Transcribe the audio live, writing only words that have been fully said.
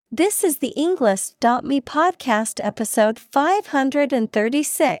This is the Englist.me podcast episode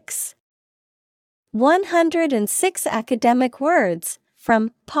 536. 106 academic words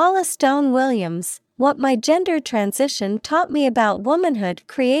from Paula Stone Williams, What My Gender Transition Taught Me About Womanhood,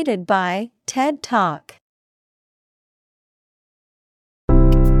 created by TED Talk.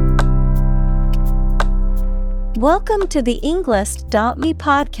 Welcome to the Englist.me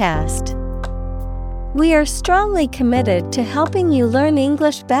podcast. We are strongly committed to helping you learn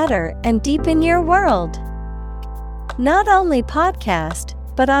English better and deepen your world. Not only podcast,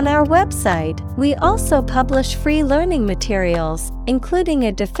 but on our website, we also publish free learning materials, including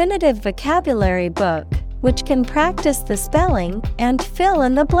a definitive vocabulary book, which can practice the spelling and fill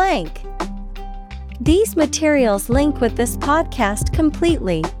in the blank. These materials link with this podcast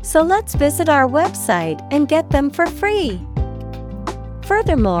completely, so let's visit our website and get them for free.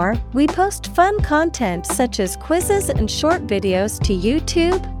 Furthermore, we post fun content such as quizzes and short videos to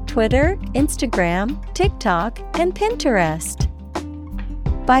YouTube, Twitter, Instagram, TikTok, and Pinterest.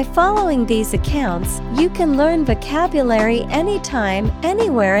 By following these accounts, you can learn vocabulary anytime,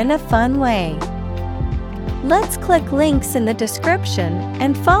 anywhere in a fun way. Let's click links in the description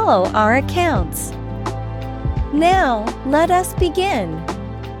and follow our accounts. Now, let us begin.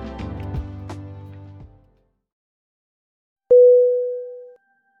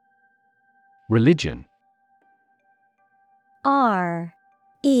 Religion.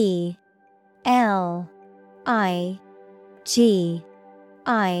 R-E-L-I-G-I-O-N.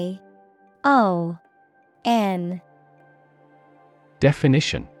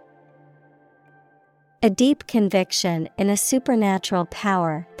 Definition: a deep conviction in a supernatural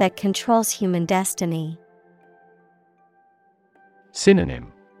power that controls human destiny.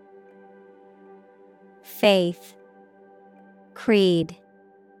 Synonym: faith, creed,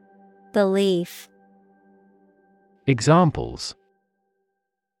 belief. Examples: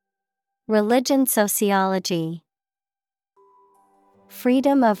 religion sociology,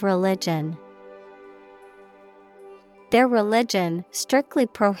 freedom of religion. Their religion strictly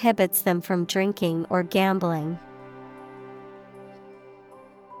prohibits them from drinking or gambling.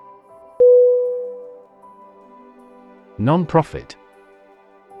 Non-profit.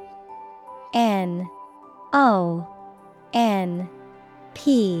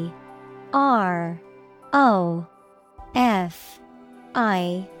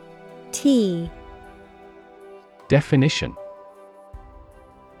 Definition: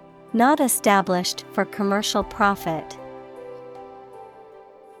 not established for commercial profit.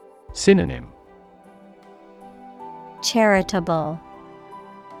 Synonym: charitable.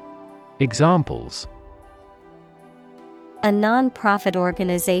 Examples: a non-profit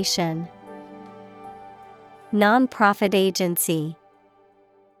organization, non-profit agency.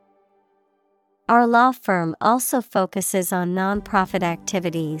 Our law firm also focuses on non-profit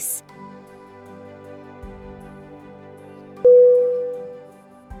activities.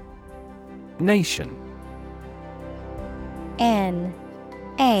 Nation.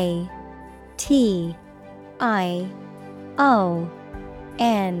 N-A-T-I-O-N.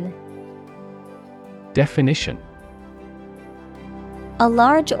 Definition: a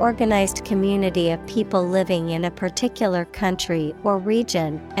large organized community of people living in a particular country or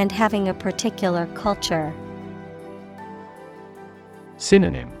region and having a particular culture.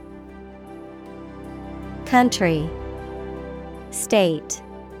 Synonym: country, state,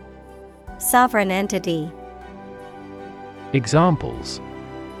 sovereign entity. Examples: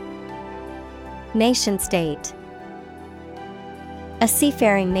 nation-state, a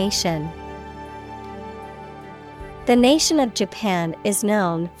seafaring nation. The nation of Japan is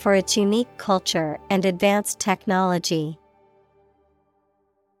known for its unique culture and advanced technology.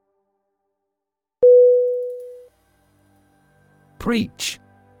 Preach.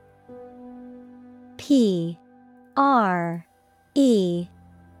 P-R-E-A-C-H.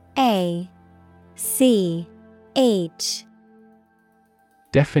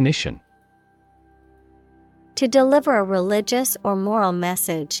 Definition: to deliver a religious or moral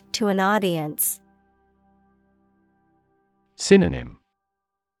message to an audience. Synonym: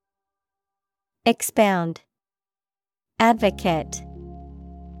 expound, advocate,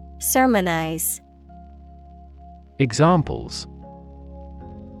 sermonize. Examples: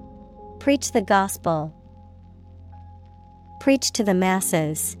 preach the gospel, preach to the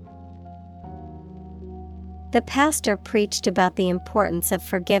masses. The pastor preached about the importance of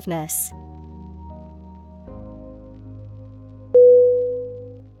forgiveness.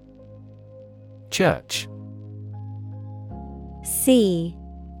 Church.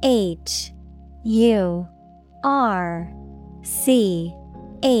 C-H-U-R-C-H.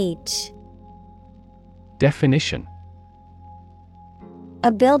 Definition: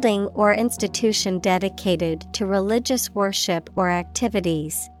 A building or institution dedicated to religious worship or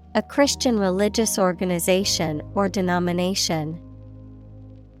activities, a Christian religious organization or denomination.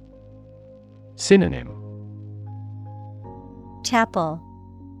 Synonym: Chapel,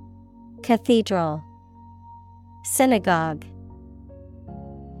 cathedral, synagogue.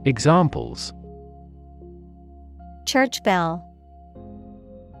 Examples: Church bell,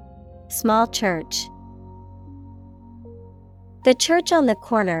 small church. The church on the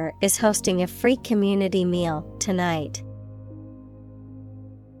corner is hosting a free community meal tonight.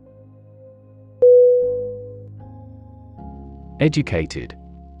 Educated.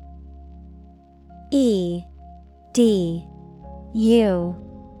 Educated.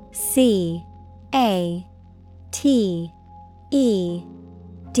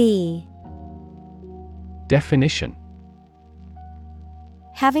 Definition: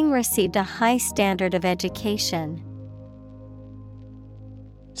 Having received a high standard of education.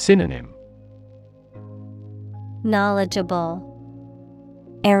 Synonym: Knowledgeable,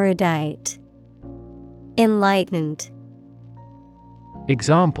 erudite, enlightened.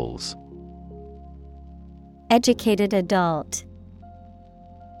 Examples: Educated adult,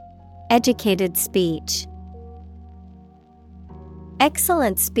 educated speech.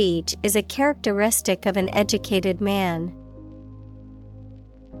 Excellent speech is a characteristic of an educated man.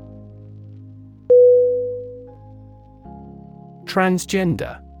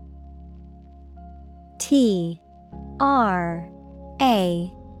 Transgender. Transgender.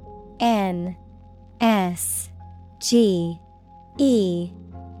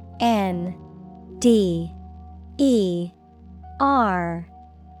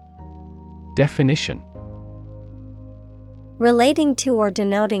 Definition: Relating to or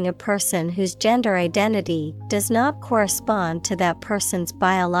denoting a person whose gender identity does not correspond to that person's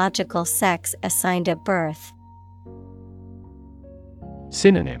biological sex assigned at birth.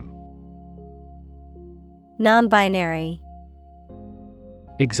 Synonym: Non-binary.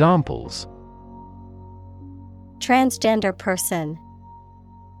 Examples: Transgender person,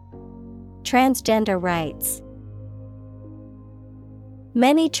 transgender rights.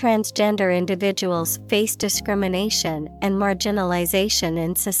 Many transgender individuals face discrimination and marginalization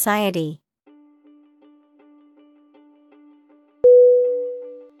in society.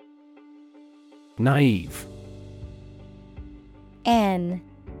 Naive.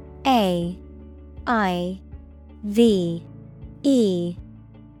 Naive.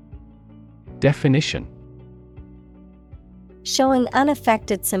 Definition: Showing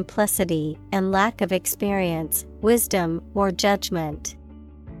unaffected simplicity and lack of experience, wisdom, or judgment.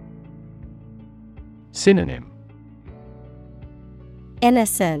 Synonym: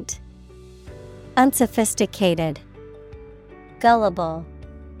 Innocent, unsophisticated, gullible.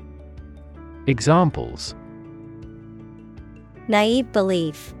 Examples: Naive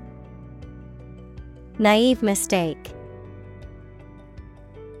belief, naive mistake.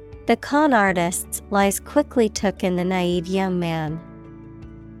 The con artist's lies quickly took in the naive young man.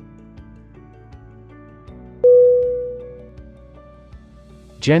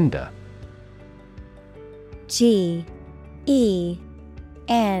 Gender. Gender.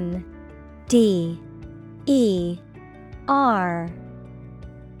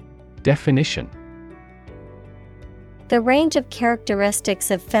 Definition: The range of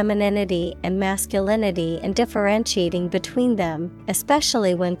characteristics of femininity and masculinity and differentiating between them,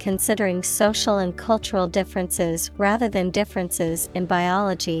 especially when considering social and cultural differences rather than differences in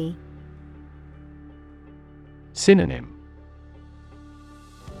biology. Synonym: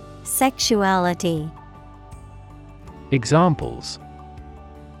 Sexuality. Examples: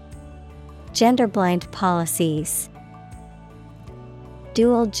 Gender-blind policies.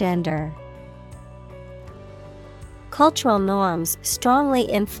 Dual gender. Cultural norms strongly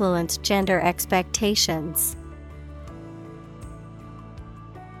influence gender expectations.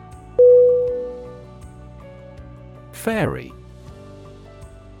 Fairy.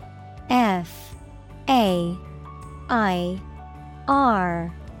 F-A-I-R-Y.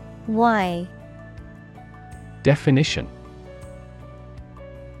 Definition: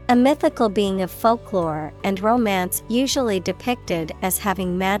 A mythical being of folklore and romance, usually depicted as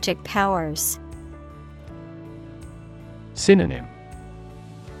having magic powers. Synonym: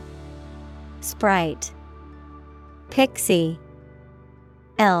 Sprite, pixie,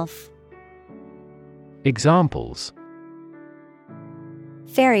 elf. Examples: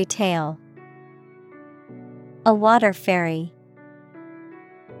 Fairy tale. A water fairy.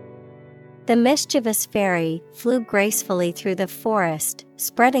 The mischievous fairy flew gracefully through the forest,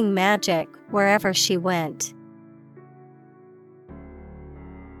 spreading magic wherever she went.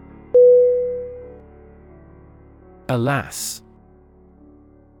 Alas.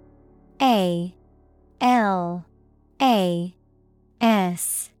 A L A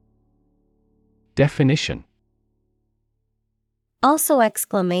S. Definition. Also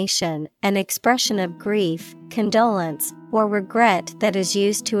exclamation, an expression of grief, condolence, or regret that is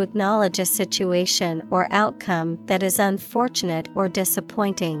used to acknowledge a situation or outcome that is unfortunate or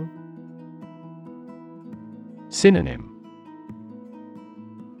disappointing. Synonym.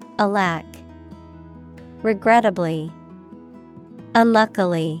 Alack, regrettably,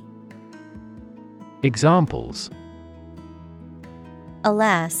 unluckily. Examples.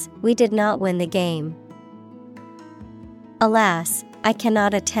 Alas, we did not win the game. Alas, I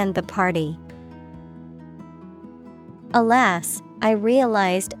cannot attend the party. Alas, I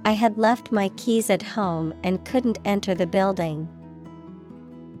realized I had left my keys at home and couldn't enter the building.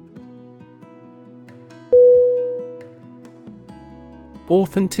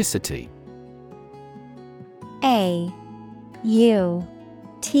 Authenticity. A U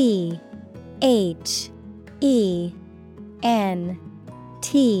T H E N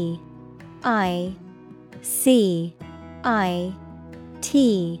T I C I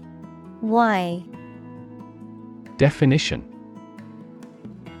T Y. Definition.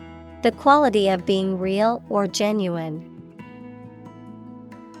 The quality of being real or genuine.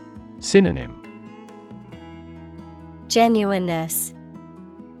 Synonym. Genuineness,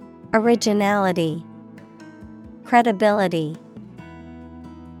 originality, credibility.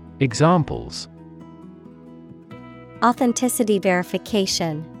 Examples. Authenticity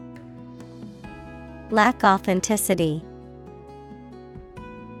verification. Lack authenticity.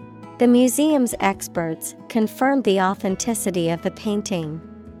 The museum's experts confirmed the authenticity of the painting.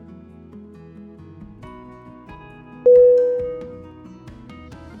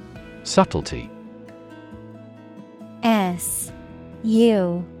 Subtlety. S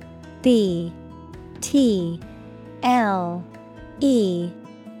U B T L E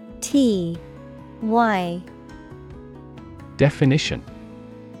T Y. Definition.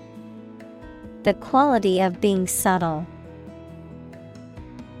 The quality of being subtle.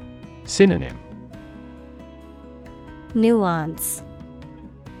 Synonym. Nuance,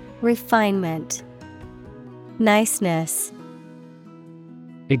 refinement, niceness.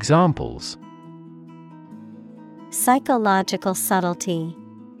 Examples. Psychological subtlety.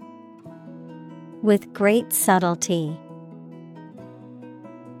 With great subtlety.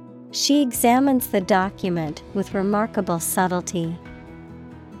 She examines the document with remarkable subtlety.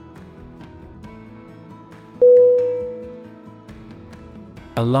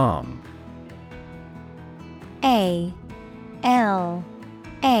 Alarm. A L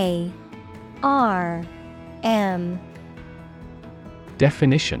A R M.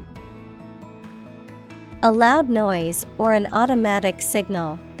 Definition. A loud noise or an automatic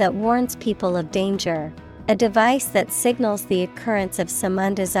signal that warns people of danger. A device that signals the occurrence of some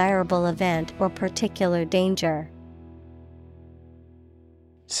undesirable event or particular danger.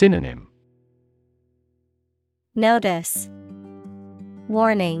 Synonym. Notice,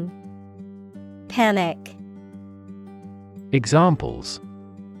 warning, panic. Examples.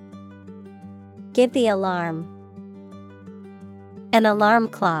 Give the alarm. An alarm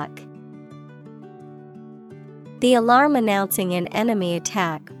clock. The alarm announcing an enemy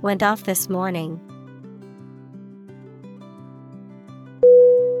attack went off this morning.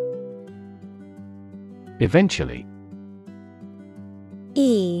 Eventually.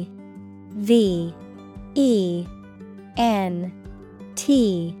 E V E N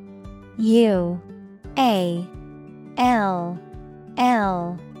T U A L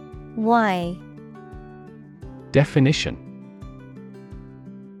L Y. Definition.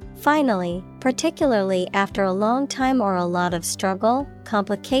 Finally, particularly after a long time or a lot of struggle,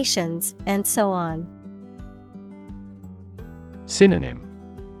 complications, and so on. Synonym.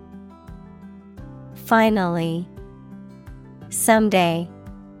 Finally, someday,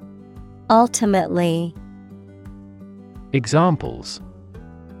 ultimately. Examples.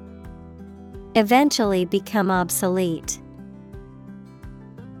 Eventually become obsolete.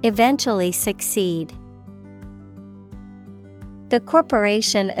 Eventually succeed. The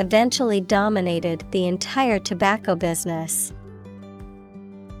corporation eventually dominated the entire tobacco business.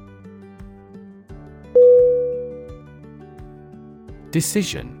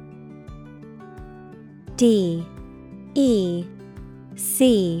 Decision. D E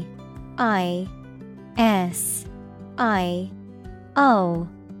C I S I O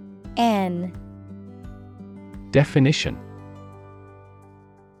N. Definition.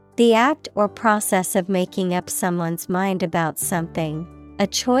 The act or process of making up someone's mind about something, a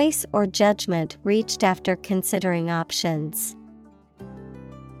choice or judgment reached after considering options.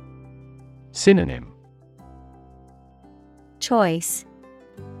 Synonym. Choice,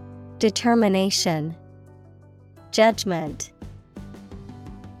 determination, judgment.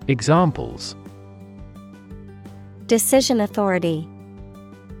 Examples: Decision authority.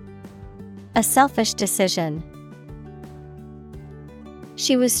 A selfish decision.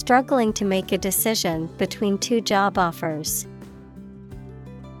 She was struggling to make a decision between two job offers.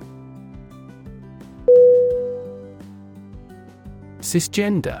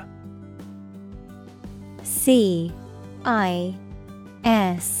 Cisgender. CISGENDER.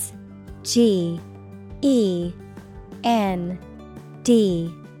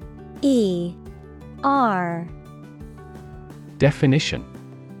 Definition: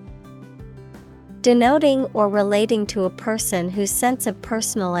 Denoting or relating to a person whose sense of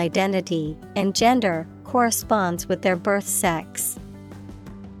personal identity and gender corresponds with their birth sex.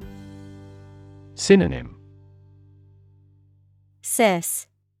 Synonym: Cis.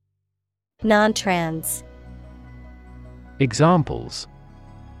 Non-trans. Examples: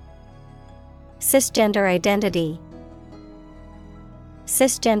 Cisgender identity.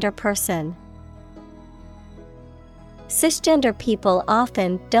 Cisgender person. Cisgender people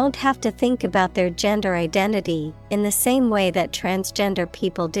often don't have to think about their gender identity in the same way that transgender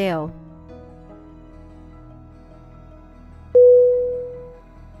people do.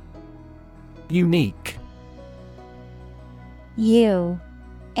 Unique. U-N-I-Q-U-E.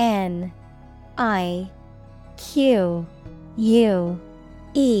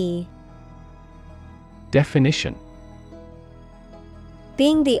 Definition: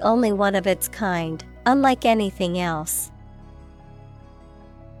 Being the only one of its kind, unlike anything else.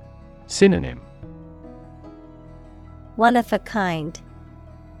 Synonym: One of a kind.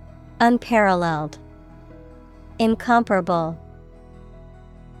 Unparalleled. Incomparable.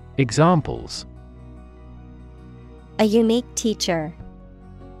 Examples: A unique teacher.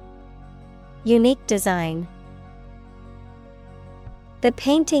 Unique design. The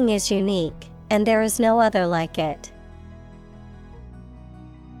painting is unique, and there is no other like it.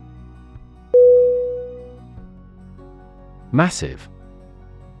 Massive.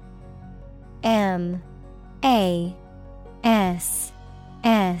 M-A-S-S-I-V-E.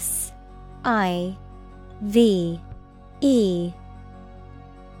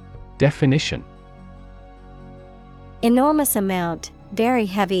 Definition: Enormous amount, very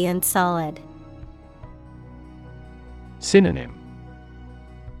heavy and solid. Synonym: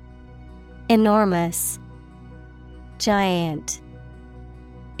 Enormous. Giant.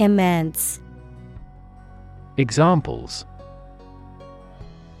 Immense. Examples: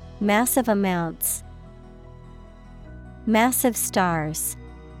 Massive amounts. Massive stars.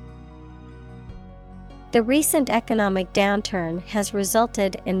 The recent economic downturn has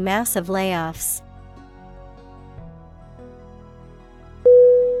resulted in massive layoffs.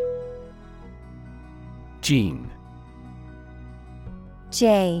 Gene.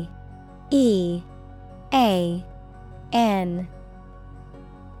 J-E-A-N.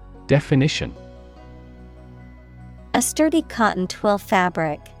 Definition: A sturdy cotton twill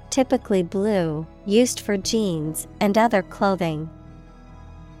fabric, typically blue, used for jeans and other clothing.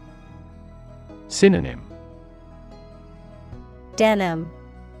 Synonym: Denim.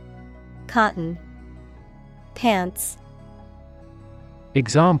 Cotton. Pants.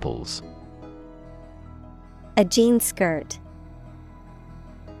 Examples: A jean skirt.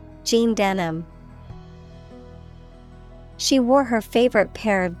 Jean denim. She wore her favorite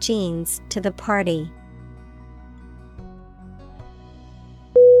pair of jeans to the party.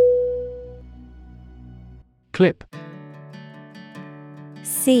 Clip.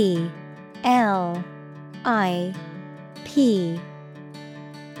 C-L-I-P.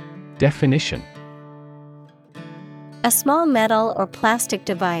 Definition: A small metal or plastic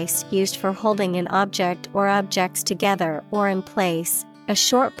device used for holding an object or objects together or in place, a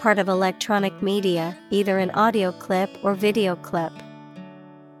short part of electronic media, either an audio clip or video clip.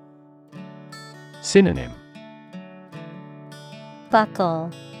 Synonym: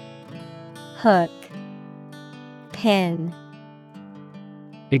 Buckle. Hook. Pin.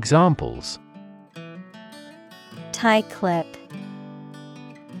 Examples: Tie clip.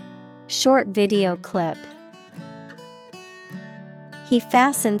 Short video clip. He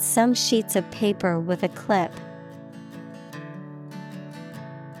fastened some sheets of paper with a clip.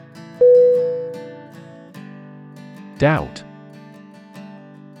 Doubt.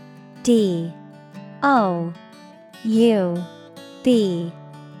 D-O-U-B-T.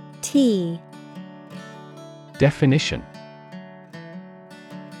 Definition: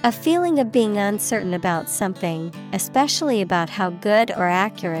 A feeling of being uncertain about something, especially about how good or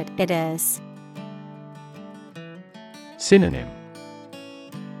accurate it is. Synonym: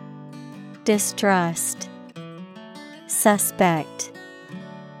 Distrust. Suspect.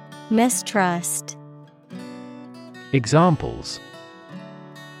 Mistrust. Examples: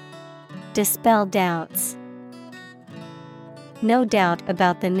 Dispel doubts. No doubt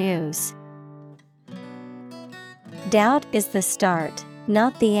about the news. Doubt is the start,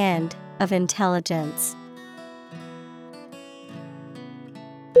 not the end, of intelligence.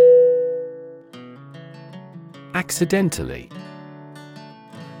 Accidentally.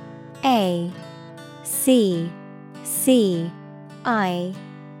 A C C I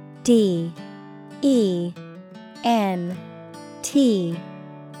D E N T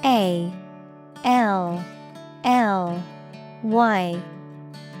A L L Y.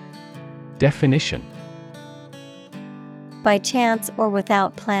 Definition: By chance or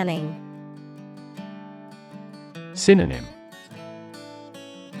without planning. Synonym: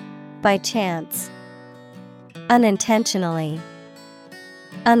 By chance. Unintentionally.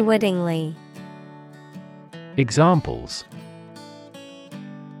 Unwittingly. Examples: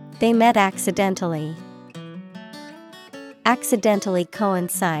 They met accidentally. Accidentally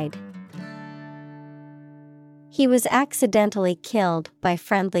coincide. He was accidentally killed by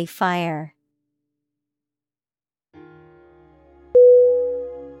friendly fire.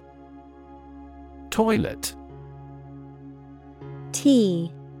 Toilet.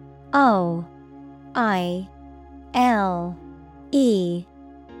 T O I L E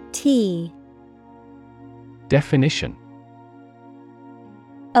T. Definition: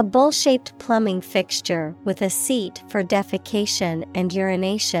 A bowl-shaped plumbing fixture with a seat for defecation and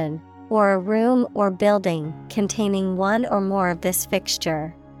urination, or a room or building containing one or more of this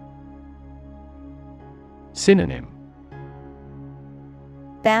fixture. Synonym: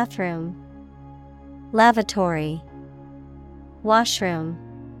 Bathroom, lavatory, washroom.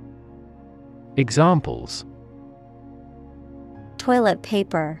 Examples: Toilet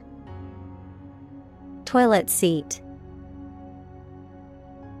paper, toilet seat.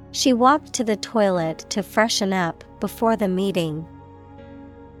 She walked to the toilet to freshen up before the meeting.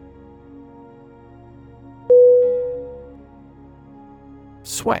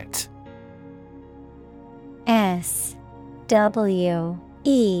 Sweat. S W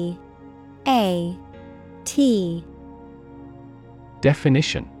E A T.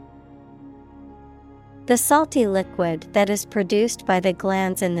 Definition: The salty liquid that is produced by the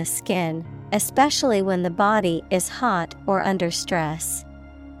glands in the skin, especially when the body is hot or under stress.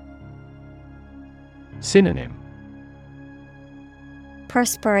 Synonym: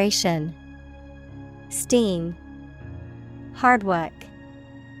 Perspiration, steam, hard work.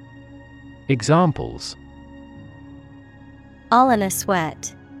 Examples: All in a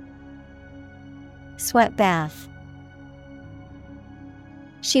sweat. Sweat bath.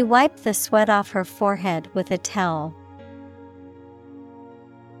 She wiped the sweat off her forehead with a towel.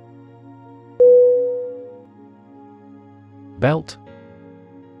 Belt.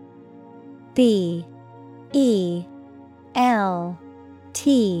 B E L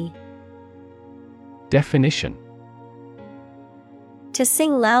T. Definition: To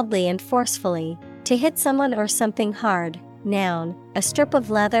sing loudly and forcefully, to hit someone or something hard. Noun, a strip of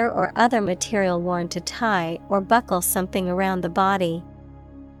leather or other material worn to tie or buckle something around the body.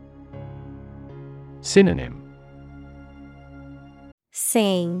 Synonym: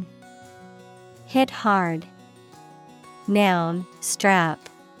 Sing, hit hard. Noun, strap.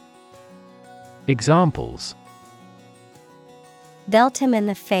 Examples: Belt him in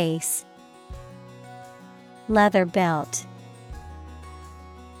the face. Leather belt.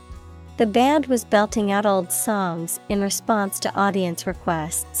 The band was belting out old songs in response to audience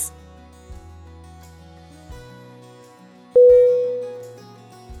requests.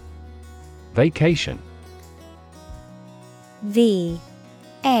 Vacation. V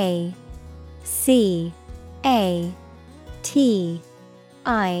A C A T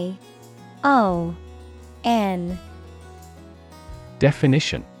I O N.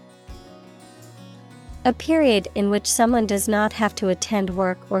 Definition: A period in which someone does not have to attend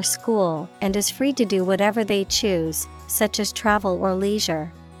work or school and is free to do whatever they choose, such as travel or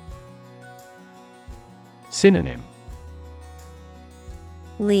leisure. Synonym: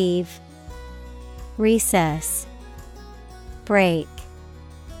 Leave, recess, break.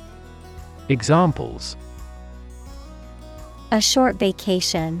 Examples: A short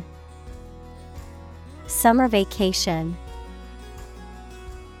vacation. Summer vacation.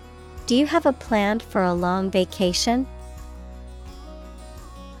 Do you have a plan for a long vacation?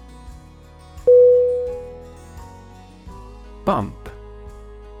 Bump.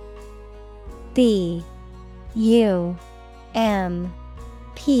 B U M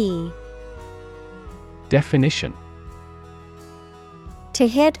P. Definition: To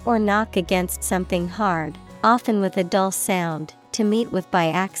hit or knock against something hard, often with a dull sound, to meet with by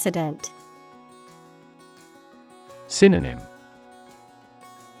accident. Synonym: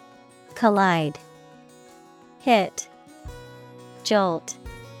 Collide, hit, jolt.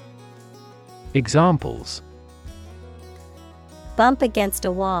 Examples: Bump against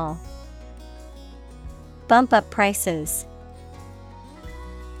a wall. Bump up prices.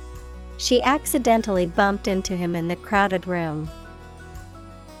 She accidentally bumped into him in the crowded room.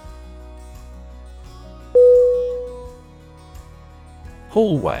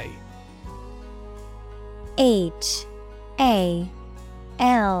 Hallway.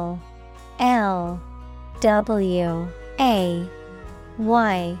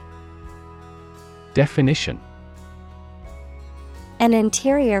 Hallway. Definition: An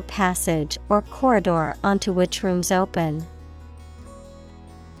interior passage or corridor onto which rooms open.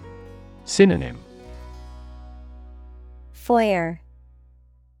 Synonym: Foyer,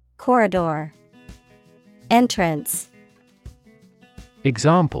 corridor, entrance.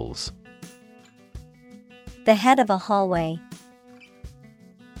 Examples: The head of a hallway.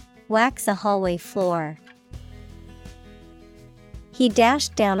 Wax a hallway floor. He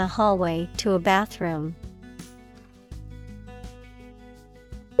dashed down a hallway to a bathroom.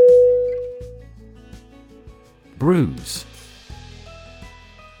 Bruise.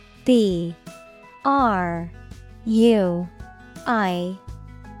 B-R-U-I-S-E.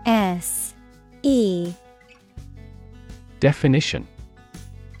 Definition: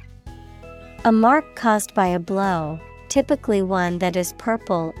 A mark caused by a blow, typically one that is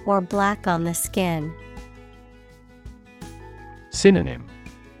purple or black on the skin. Synonym: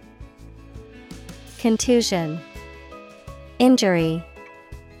 Contusion, injury,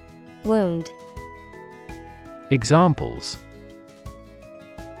 wound. Examples: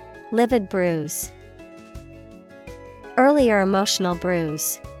 Livid bruise. Earlier emotional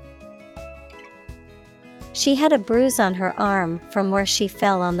bruise. She had a bruise on her arm from where she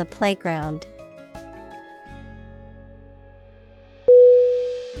fell on the playground.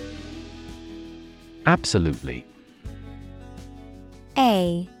 Absolutely.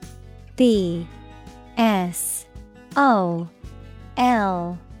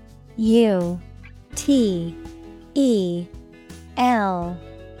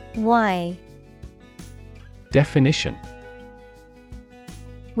 Definition: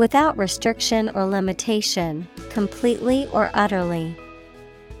 Without restriction or limitation, completely or utterly.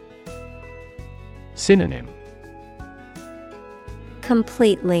 Synonym: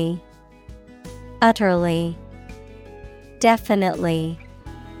 Completely, utterly, definitely.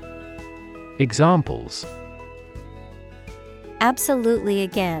 Examples: Absolutely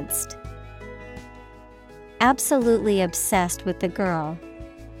against. Absolutely obsessed with the girl.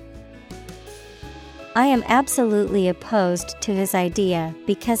 I am absolutely opposed to his idea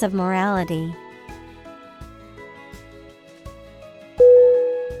because of morality.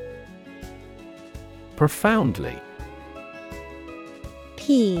 Profoundly.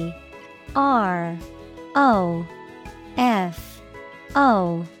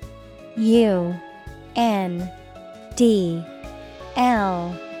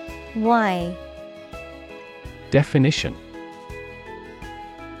 Definition: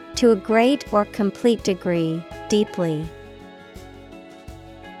 To a great or complete degree, deeply.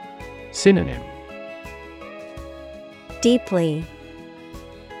 Synonym: Deeply,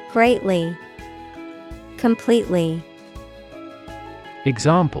 greatly, completely.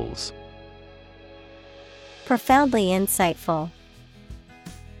 Examples: Profoundly insightful.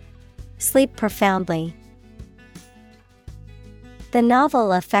 Sleep profoundly. The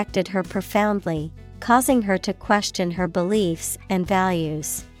novel affected her profoundly, causing her to question her beliefs and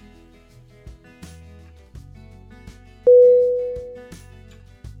values.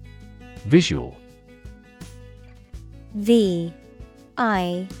 Visual. V-I-S-U-A-L.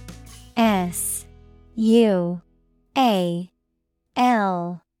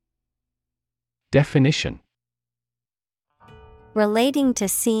 Definition: Relating to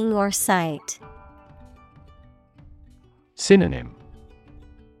seeing or sight. Synonym: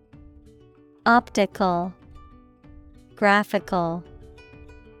 Optical, graphical,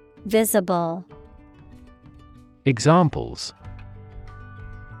 visible. Examples: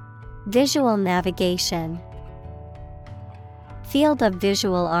 Visual navigation. Field of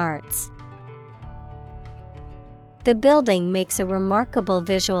visual arts. The building makes a remarkable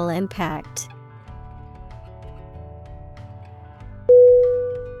visual impact.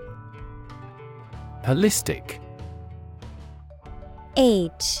 Holistic.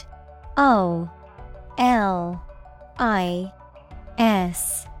 H-O-L-I-S-T-I-C.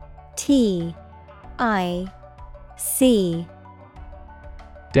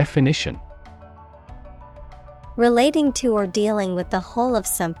 Definition: Relating to or dealing with the whole of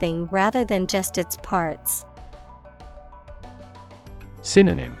something rather than just its parts.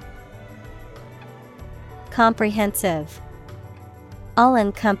 Synonym: Comprehensive,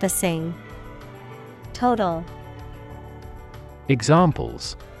 all-encompassing, total.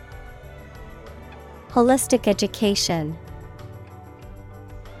 Examples: Holistic education.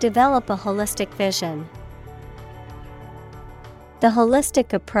 Develop a holistic vision. The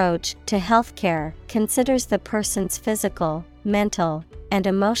holistic approach to healthcare considers the person's physical, mental, and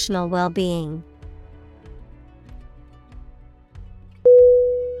emotional well-being.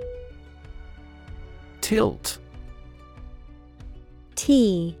 Tilt.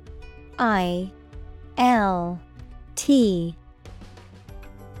 T-I-L-T.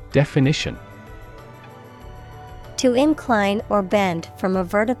 Definition: To incline or bend from a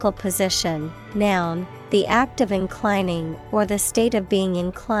vertical position. Noun, the act of inclining or the state of being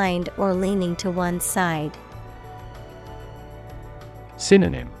inclined or leaning to one side.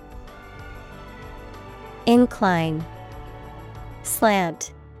 Synonym: Incline,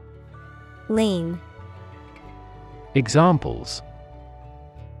 slant, lean. Examples: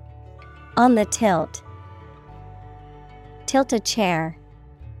 On the tilt. Tilt a chair.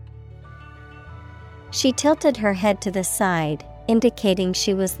 She tilted her head to the side, indicating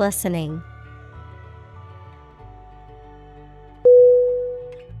she was listening.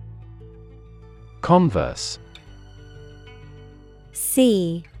 Converse.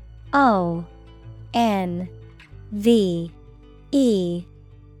 C-O-N-V-E-R-S-E.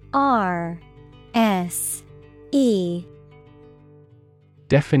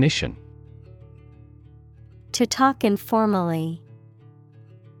 Definition: To talk informally.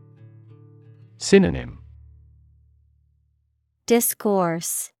 Synonym: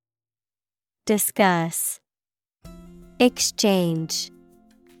 Discourse, discuss, exchange.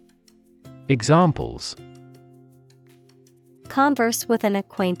 Examples: Converse with an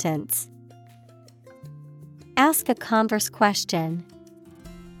acquaintance. Ask a converse question.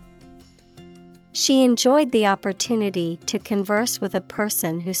 She enjoyed the opportunity to converse with a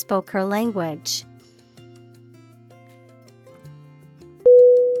person who spoke her language.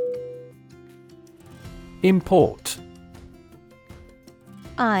 Import.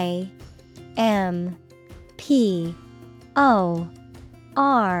 I-M-P-O-R-T.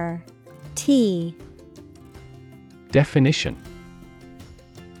 Definition: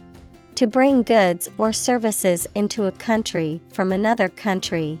 To bring goods or services into a country from another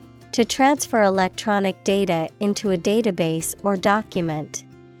country. To transfer electronic data into a database or document.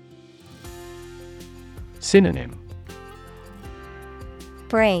 Synonym: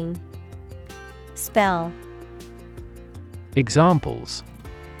 Bring, spell. Examples: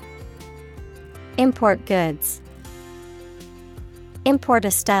 Import goods. Import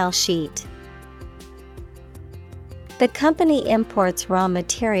a style sheet. The company imports raw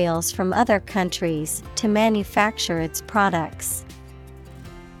materials from other countries to manufacture its products.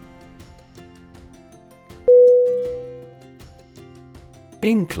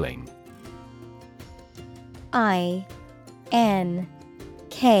 Inkling. I-N-K-L-I-N-G.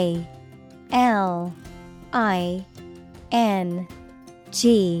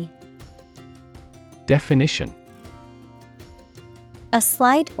 Definition: A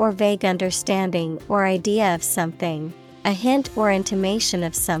slight or vague understanding or idea of something, a hint or intimation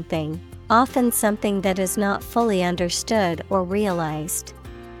of something, often something that is not fully understood or realized.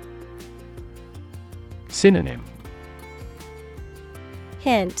 Synonym: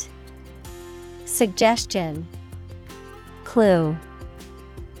 Hint, suggestion, clue.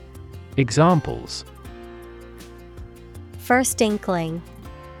 Examples: First inkling.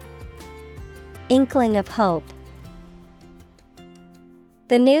 Inkling of hope.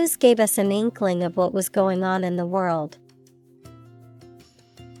 The news gave us an inkling of what was going on in the world.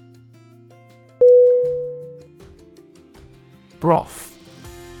 Broth.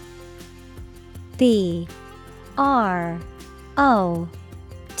 B-R-O-T-H.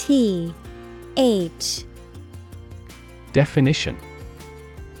 Definition: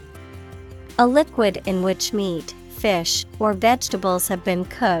 A liquid in which meat, fish, or vegetables have been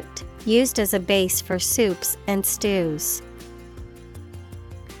cooked, used as a base for soups and stews.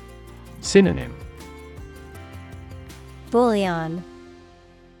 Synonym: Bouillon,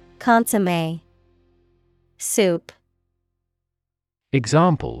 consommé, soup.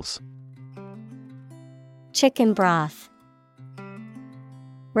 Examples: Chicken broth.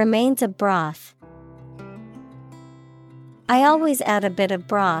 Remains of broth. I always add a bit of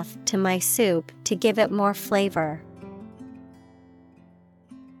broth to my soup to give it more flavor.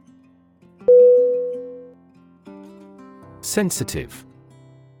 Sensitive.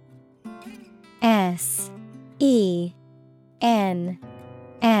 S-E-N-S-I-T-I-V-E. E N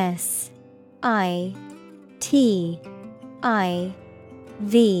S I T I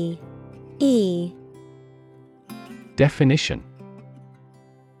V E. Definition: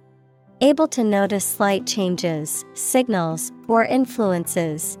 able to notice slight changes, signals, or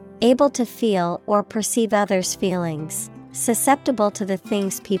influences, able to feel or perceive others' feelings, susceptible to the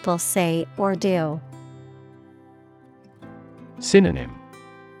things people say or do. Synonym: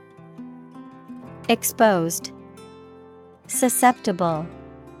 Exposed, susceptible,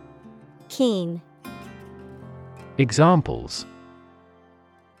 keen. Examples: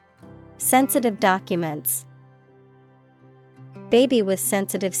 sensitive documents, baby with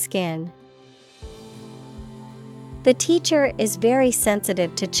sensitive skin. The teacher is very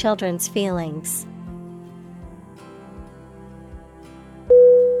sensitive to children's feelings.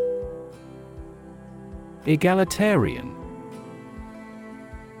 Egalitarian.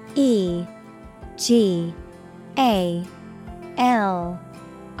 E G A L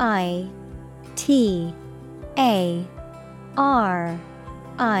I T A R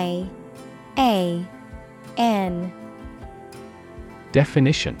I A N.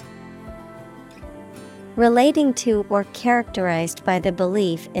 Definition: relating to or characterized by the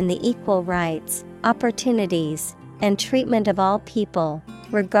belief in the equal rights, opportunities, and treatment of all people,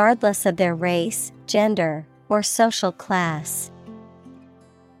 regardless of their race, gender, or social class.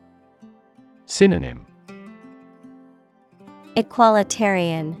 Synonym: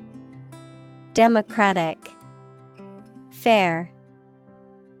 equalitarian, democratic, fair.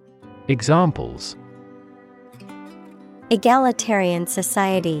 Examples: egalitarian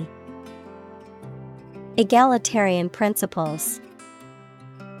society, egalitarian principles.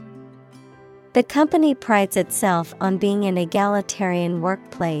 The company prides itself on being an egalitarian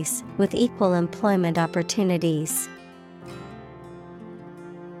workplace with equal employment opportunities.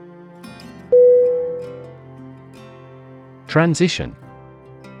 Transition.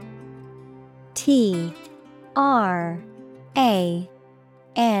 T R A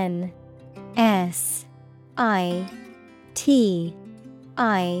N S I T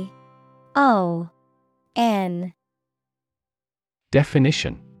I O N.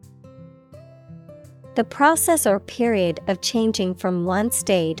 Definition: the process or period of changing from one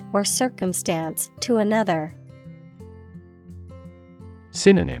state or circumstance to another.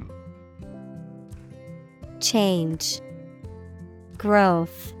 Synonym: change,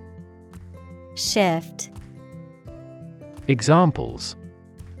 growth, shift. Examples: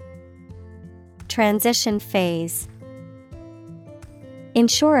 transition phase,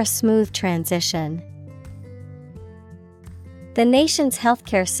 ensure a smooth transition. The nation's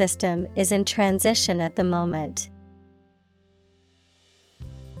healthcare system is in transition at the moment.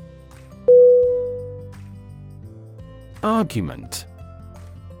 Argument.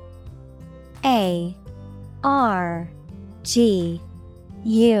 A R G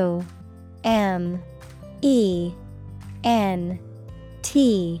U M E N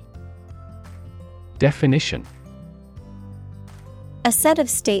T. Definition: a set of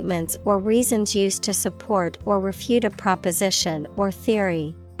statements or reasons used to support or refute a proposition or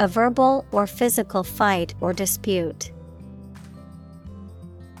theory, a verbal or physical fight or dispute.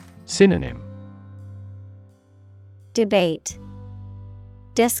 Synonym: debate,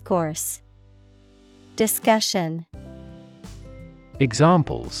 discourse, discussion.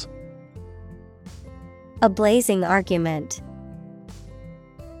 Examples: a blazing argument,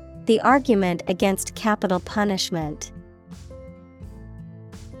 the argument against capital punishment.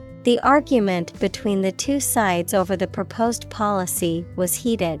 The argument between the two sides over the proposed policy was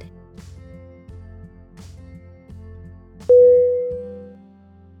heated.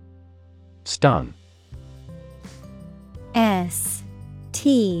 Stun. S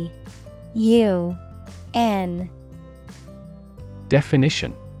T U N.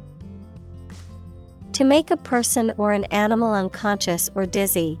 Definition: to make a person or an animal unconscious or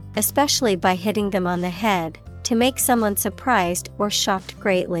dizzy, especially by hitting them on the head, to make someone surprised or shocked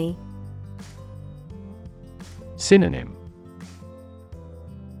greatly. Synonym: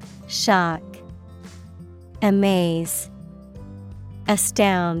 shock, amaze,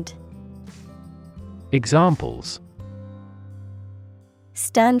 astound. Examples: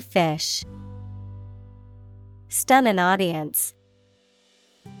 stun fish, stun an audience.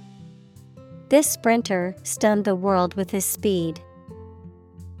 This sprinter stunned the world with his speed.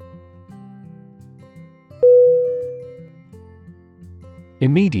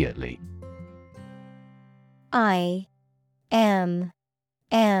 Immediately. I M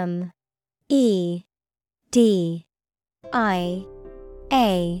M E D I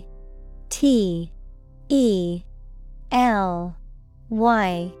A T E L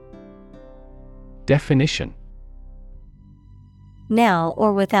Y. Definition: now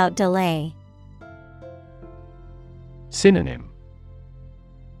or without delay. Synonym: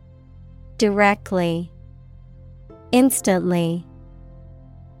 Directly, instantly,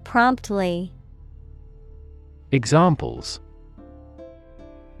 promptly. Examples: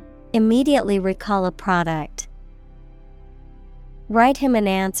 Immediately recall a product. Write him an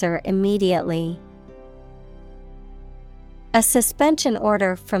answer immediately. A suspension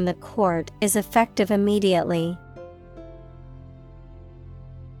order from the court is effective immediately.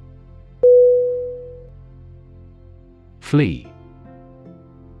 Flee.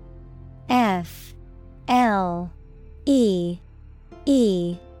 F-L-E-E.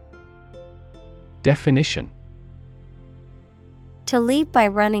 Definition: To leave by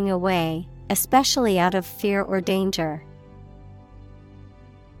running away, especially out of fear or danger.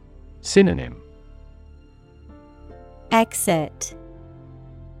 Synonym: Exit,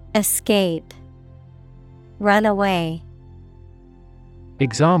 escape, run away.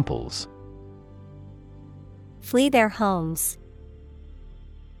 Examples: Flee their homes.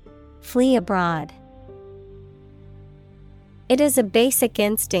 Flee abroad. It is a basic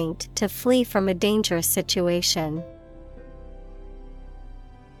instinct to flee from a dangerous situation.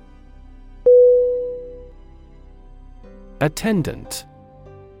 Attendant.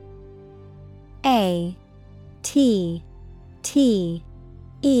 A T T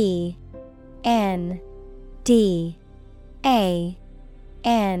E N D A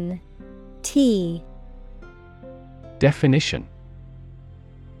N T. Definition: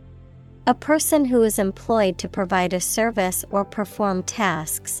 A person who is employed to provide a service or perform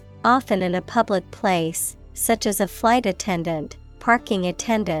tasks, often in a public place, such as a flight attendant, parking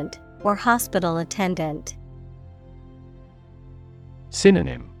attendant, or hospital attendant.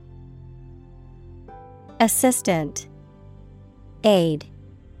 Synonym: Assistant, aid,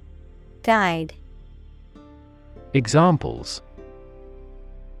 guide. Examples: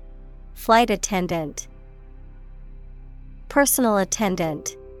 Flight attendant, personal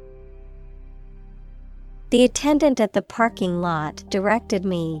attendant. The attendant at the parking lot directed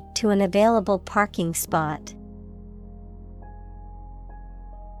me to an available parking spot.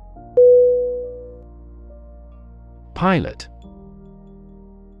 Pilot.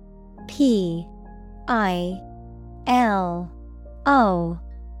 P-I-L-O-T.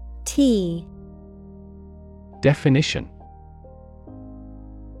 Definition: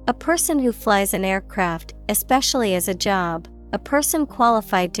 A person who flies an aircraft, especially as a job, a person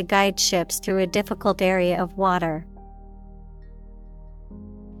qualified to guide ships through a difficult area of water.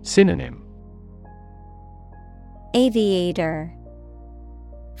 Synonym: Aviator,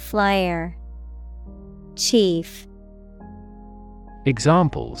 flyer, chief.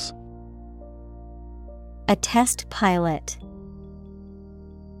 Examples: A test pilot,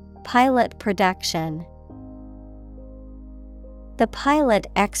 pilot production. The pilot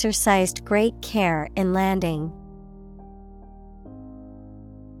exercised great care in landing.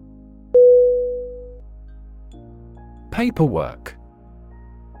 Paperwork.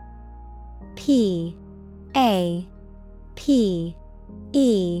 P A P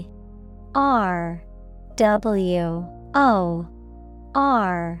E R W O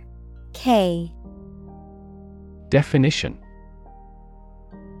R K. Definition: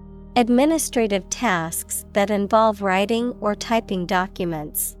 Administrative tasks that involve writing or typing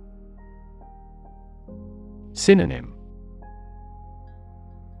documents. Synonym: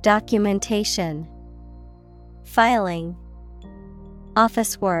 Documentation, filing,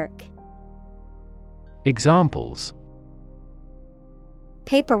 office work. Examples: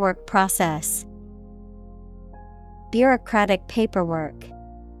 Paperwork process, bureaucratic paperwork.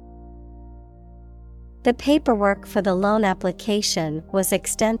 The paperwork for the loan application was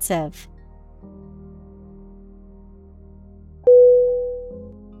extensive.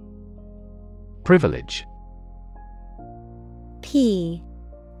 Privilege. P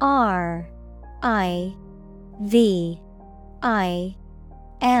R I V I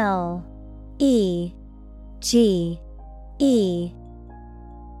L E G E.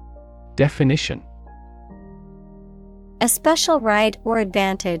 Definition: A special right or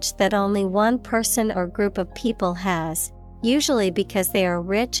advantage that only one person or group of people has, usually because they are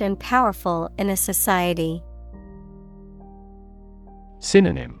rich and powerful in a society.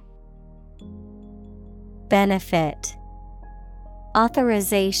 Synonym: Benefit,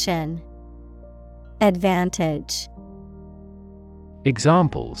 authorization, advantage.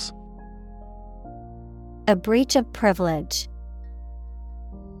 Examples: A breach of privilege,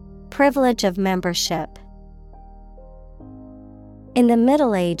 privilege of membership. In the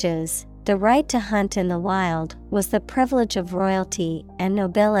Middle Ages, the right to hunt in the wild was the privilege of royalty and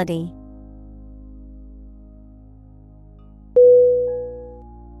nobility.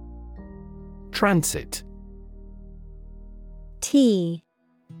 Transit. Transit.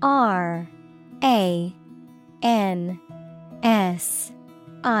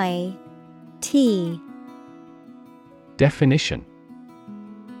 Definition: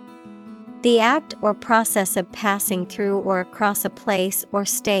 The act or process of passing through or across a place or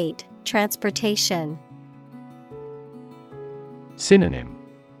state, transportation. Synonym: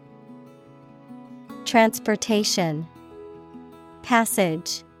 Transportation,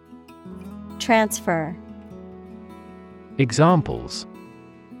 passage, transfer. Examples: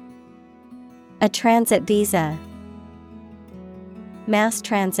 A transit visa, mass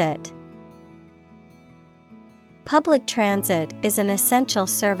transit. Public transit is an essential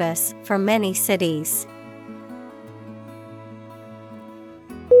service for many cities.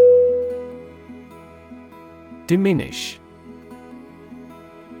 Diminish.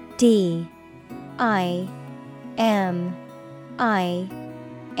 D-I-M-I-N-I-S-H.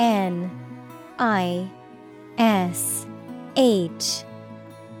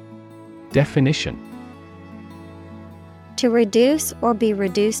 Definition: To reduce or be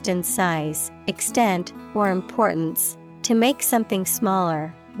reduced in size, extent, or importance, to make something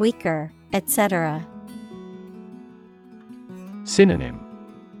smaller, weaker, etc. Synonym: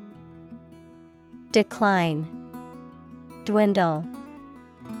 Decline, dwindle,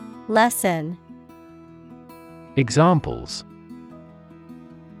 lessen. Examples: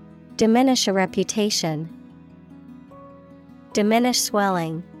 Diminish a reputation, diminish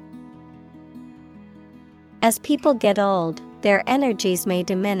swelling. As people get old, their energies may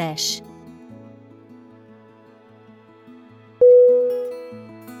diminish.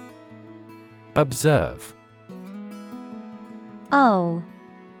 Observe. O-B-S-E-R-V-E.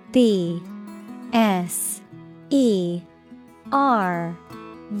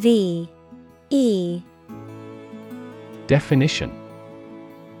 Definition: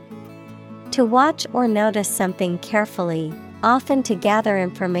 To watch or notice something carefully, often to gather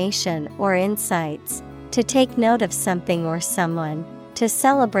information or insights, to take note of something or someone, to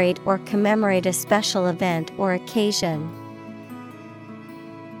celebrate or commemorate a special event or occasion.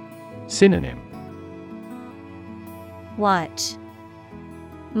 Synonym: Watch,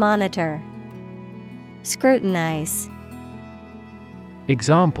 monitor, scrutinize.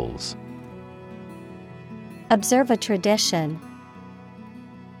 Examples: Observe a tradition,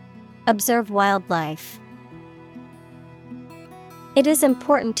 observe wildlife. It is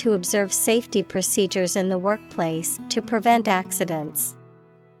important to observe safety procedures in the workplace to prevent accidents.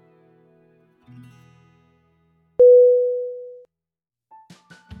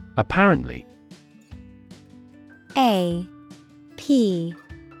 Apparently. A P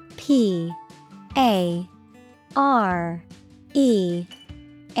P A R E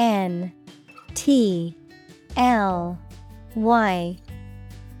N T L Y.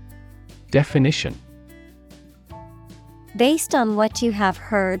 Definition: Based on what you have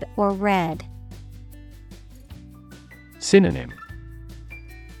heard or read. Synonym: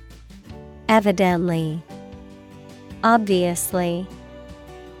 Evidently, obviously,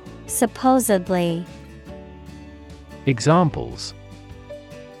 supposedly. Examples: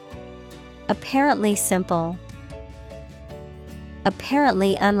 Apparently simple,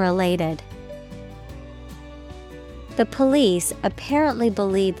 apparently unrelated. The police apparently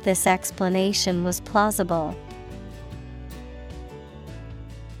believed this explanation was plausible.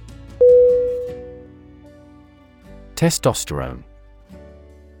 Testosterone.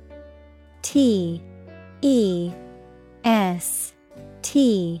 T E S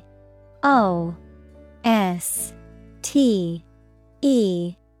T O S T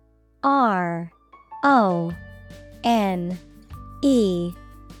E R O N E.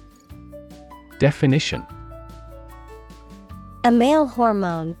 Definition: A male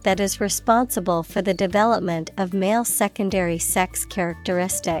hormone that is responsible for the development of male secondary sex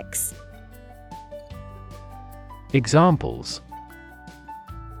characteristics. Examples: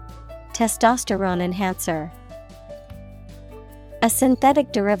 Testosterone enhancer. A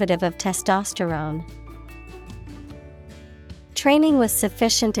synthetic derivative of testosterone. Training with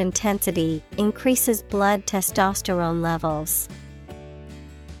sufficient intensity increases blood testosterone levels.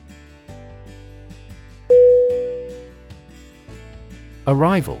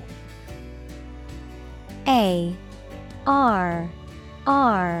 Arrival. A R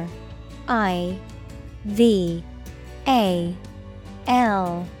R I V A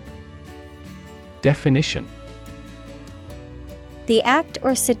L. Definition: The act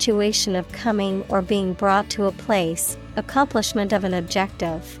or situation of coming or being brought to a place, accomplishment of an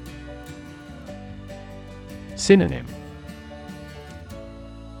objective. Synonym: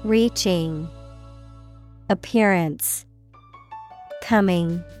 Reaching, appearance,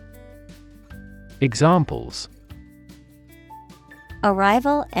 coming. Examples: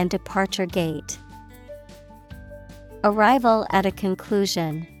 arrival and departure gate, arrival at a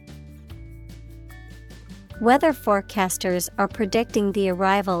conclusion. Weather forecasters are predicting the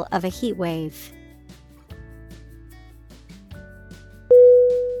arrival of a heat wave.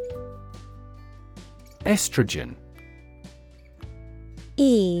 Estrogen.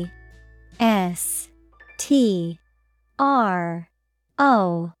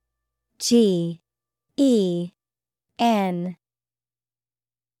 E-S-T-R-O-G-E-N.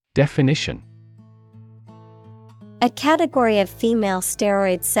 Definition: a category of female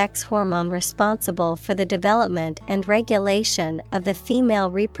steroid sex hormone responsible for the development and regulation of the female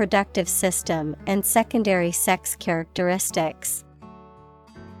reproductive system and secondary sex characteristics.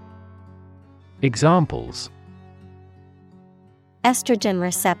 Examples: estrogen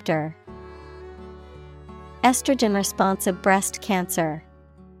receptor, estrogen-responsive breast cancer.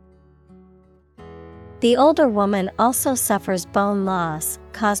 The older woman also suffers bone loss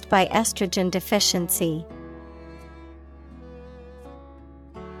caused by estrogen deficiency.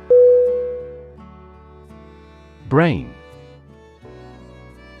 Brain.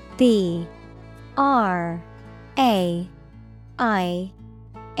 B-R-A-I-N.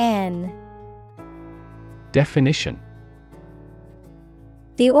 Definition: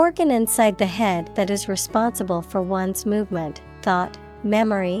 the organ inside the head that is responsible for one's movement, thought,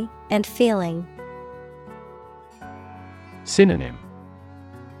 memory, and feeling. Synonym: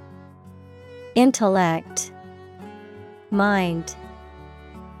 intellect, mind,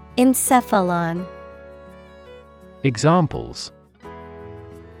 encephalon. Examples: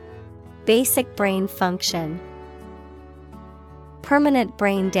 basic brain function, permanent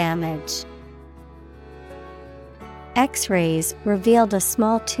brain damage. X-rays revealed a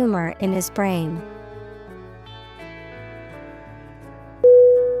small tumor in his brain.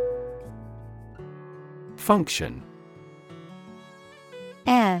 Function.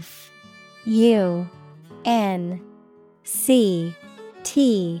 F-U-N-C-T-I-O-N.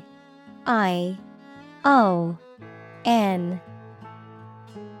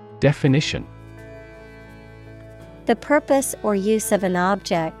 Definition: the purpose or use of an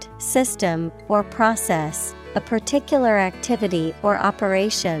object, system, or process, a particular activity or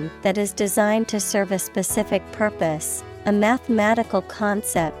operation that is designed to serve a specific purpose, a mathematical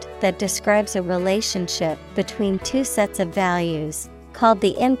concept that describes a relationship between two sets of values, called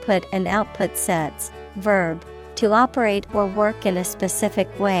the input and output sets. Verb, to operate or work in a specific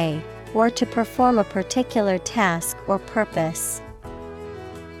way, or to perform a particular task or purpose.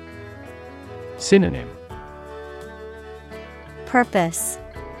 Synonym: purpose,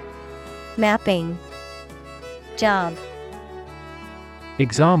 mapping, job.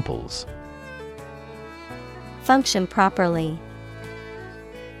 Examples: function properly,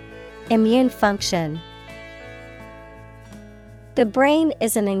 immune function. The brain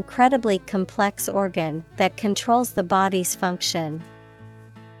is an incredibly complex organ that controls the body's function.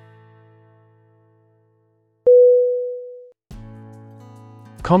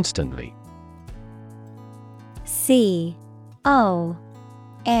 Constantly.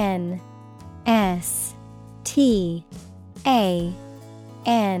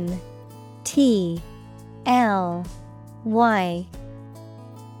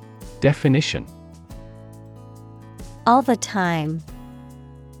 Definition: all the time.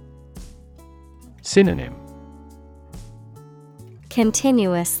 Synonym: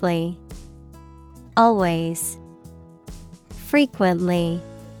 continuously, always, frequently.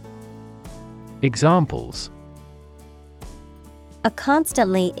 Examples: a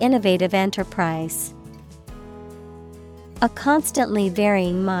constantly innovative enterprise, a constantly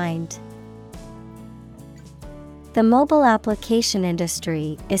varying mind. The mobile application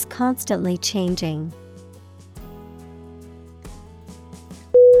industry is constantly changing.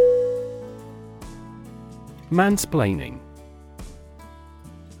 Mansplaining.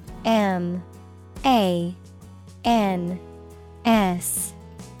 M-A-N-S-P-L-A-I-N-I-N-G.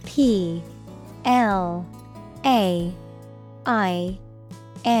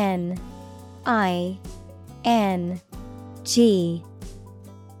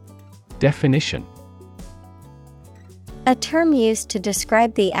 Definition: a term used to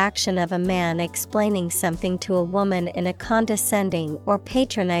describe the action of a man explaining something to a woman in a condescending or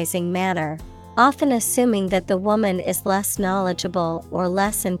patronizing manner, often assuming that the woman is less knowledgeable or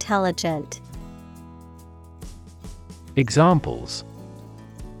less intelligent. Examples: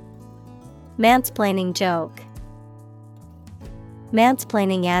 mansplaining joke,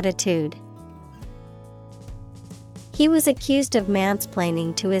 mansplaining attitude. He was accused of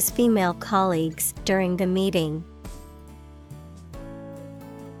mansplaining to his female colleagues during the meeting.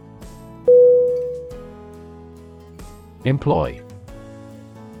 Employ.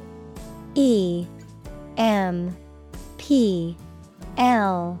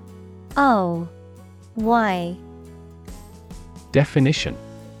 EMPLOY. Definition.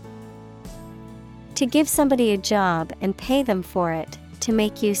 To give somebody a job and pay them for it, to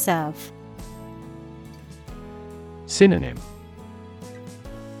make use of. Synonym.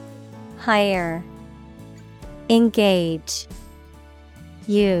 Hire, engage,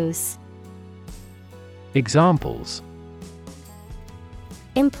 use. Examples.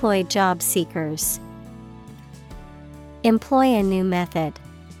 Employ job seekers. Employ a new method.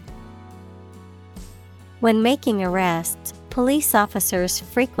 When making arrests, police officers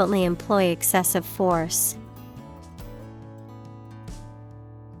frequently employ excessive force.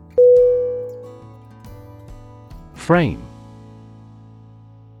 Frame.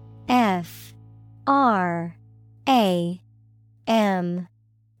 FRAME.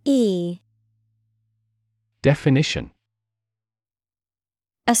 Definition.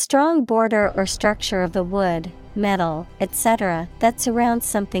 A strong border or structure of the wood, metal, etc. that surrounds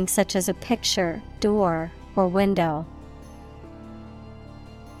something such as a picture, door, or window.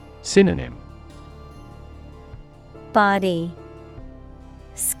 Synonym. Body,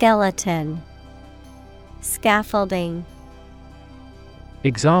 skeleton, scaffolding.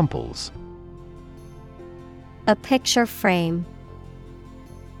 Examples. A picture frame.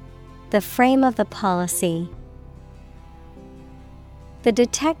 The frame of the policy. The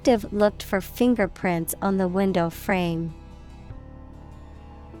detective looked for fingerprints on the window frame.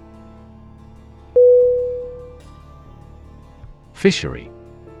 Fishery.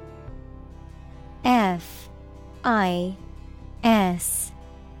 FISHERY.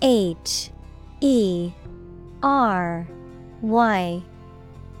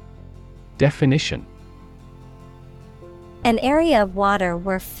 Definition. An area of water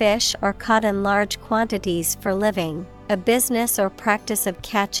where fish are caught in large quantities for living, a business or practice of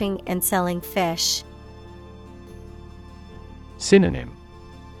catching and selling fish. Synonym.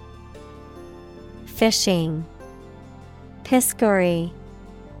 Fishing, piscary,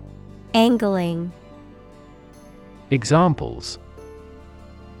 angling. Examples.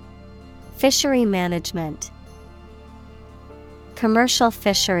 Fishery management. Commercial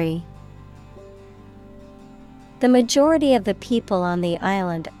fishery. The majority of the people on the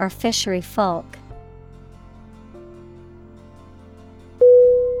island are fishery folk.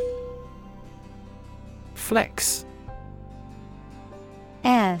 Flex.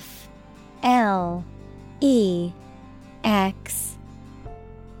 FLEX.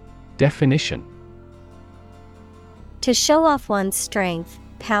 Definition. To show off one's strength,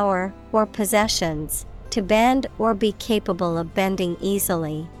 power, or possessions, to bend or be capable of bending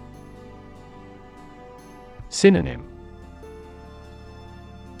easily. Synonym.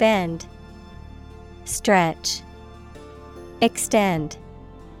 Bend, stretch, extend.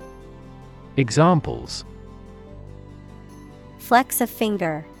 Examples. Flex a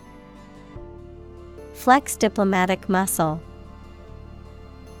finger. Flex diplomatic muscle.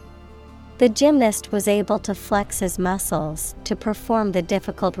 The gymnast was able to flex his muscles to perform the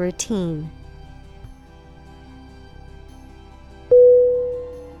difficult routine.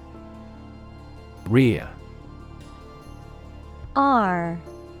 Rear. REAR.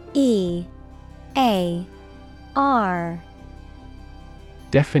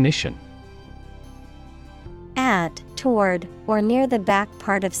 Definition. At, toward, or near the back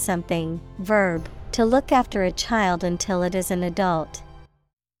part of something. Verb, to look after a child until it is an adult.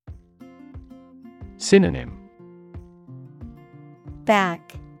 Synonym.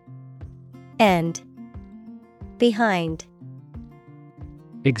 Back, end, behind.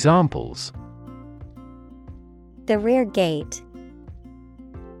 Examples. The rear gate.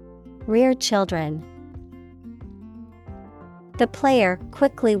 Rear children. The player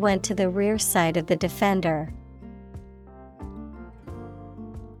quickly went to the rear side of the defender.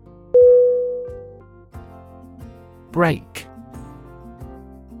 Break.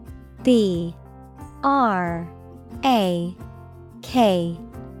 BRAKE.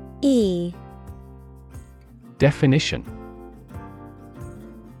 Definition.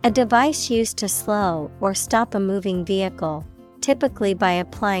 A device used to slow or stop a moving vehicle, typically by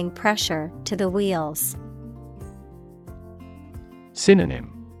applying pressure to the wheels. Synonym.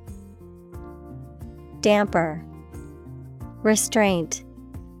 Damper, restraint,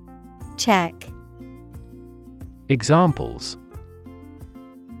 check. Examples.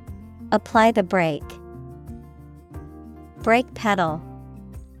 Apply the brake. Brake pedal.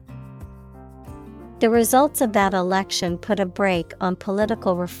 The results of that election put a brake on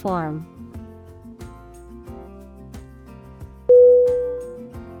political reform.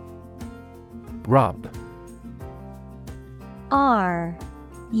 Rub. R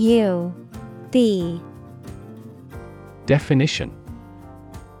U B. Definition: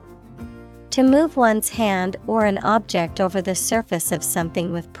 To move one's hand or an object over the surface of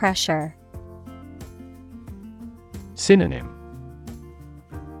something with pressure. Synonym: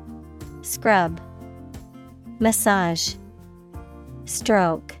 Scrub, massage,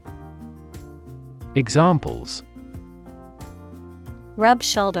 stroke. Examples: Rub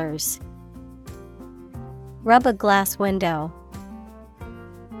shoulders. Rub a glass window.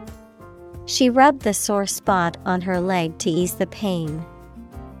 She rubbed the sore spot on her leg to ease the pain.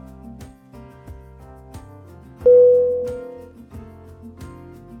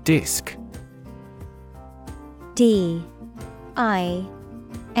 Disc. D I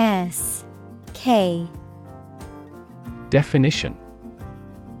S K. Definition: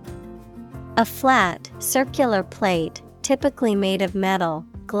 A flat, circular plate, typically made of metal,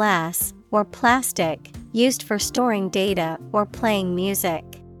 glass, or plastic, used for storing data or playing music.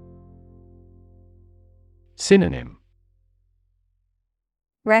 Synonym: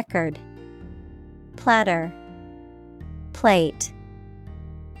 Record, platter, plate.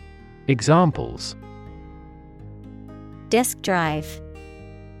 Examples: Disk drive.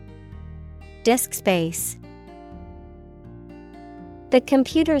 Disk space. The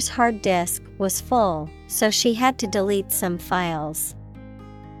computer's hard disk was full, so she had to delete some files.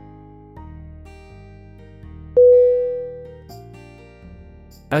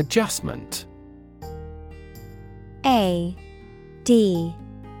 Adjustment. A D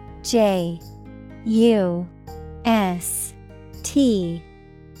J U S T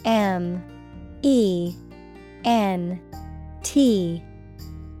M E N T.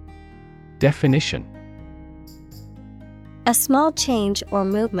 Definition: A small change or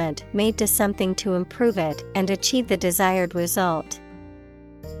movement made to something to improve it and achieve the desired result.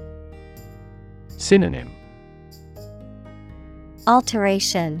 Synonym: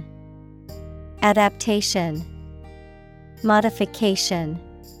 Alteration, adaptation, modification.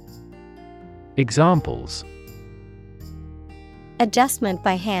 Examples: Adjustment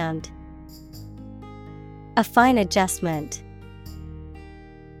by hand. A fine adjustment.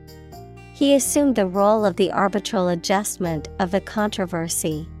 He assumed the role of the arbitral adjustment of the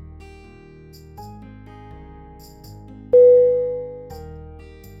controversy.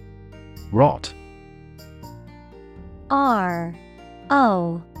 Rot. R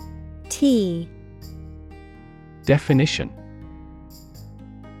O T. Definition: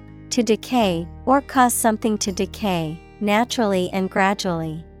 To decay, or cause something to decay, naturally and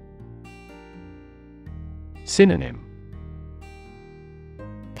gradually. Synonym: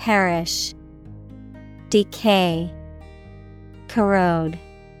 Perish, decay, corrode.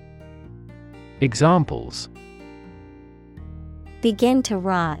 Examples: Begin to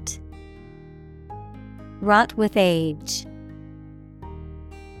rot. Rot with age.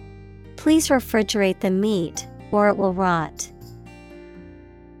 Please refrigerate the meat, or it will rot.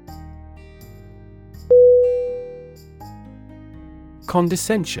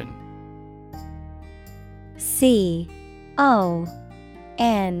 Condescension. C O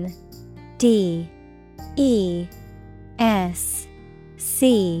N D E S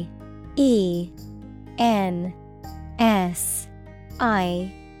C E N S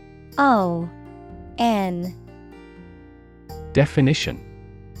I O N. Definition: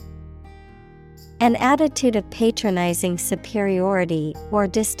 An attitude of patronizing superiority or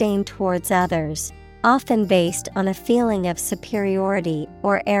disdain towards others, often based on a feeling of superiority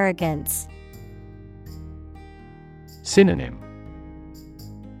or arrogance. Synonym: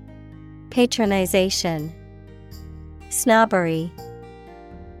 Patronization, snobbery,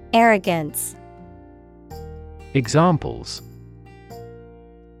 arrogance. Examples: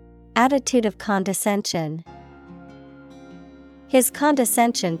 Attitude of condescension. His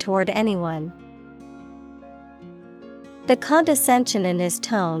condescension toward anyone. The condescension in his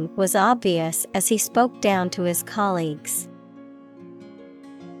tone was obvious as he spoke down to his colleagues.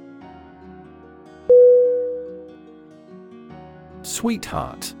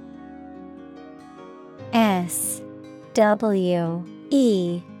 Sweetheart. S W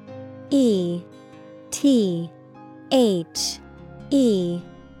E E T H E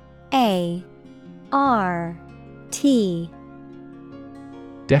A R T.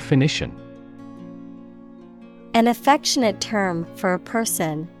 Definition: An affectionate term for a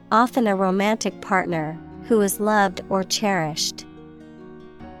person, often a romantic partner, who is loved or cherished.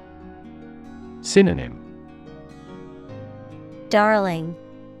 Synonym: Darling,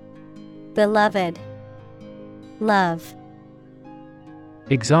 beloved, love.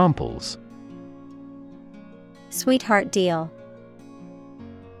 Examples: Sweetheart deal.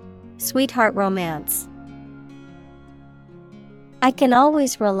 Sweetheart romance. I can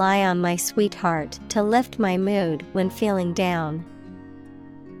always rely on my sweetheart to lift my mood when feeling down.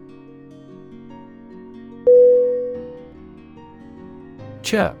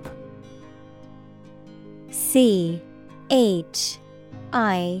 Chirp. CHIRP.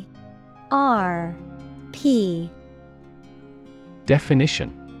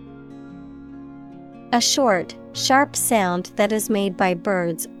 Definition. A short, sharp sound that is made by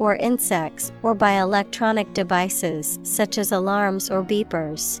birds or insects or by electronic devices such as alarms or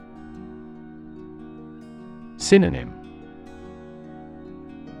beepers. Synonym.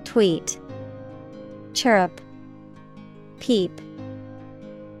 Tweet, chirrup, peep.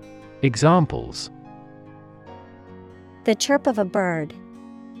 Examples. The chirp of a bird.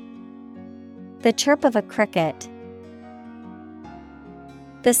 The chirp of a cricket.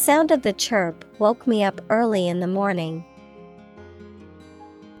 The sound of the chirp woke me up early in the morning.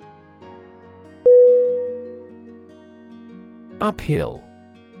 Uphill.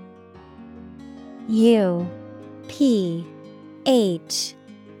 UPHILL.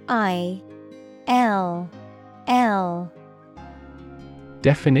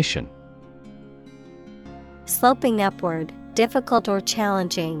 Definition. Sloping upward, difficult or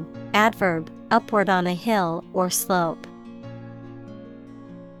challenging. Adverb, upward on a hill or slope.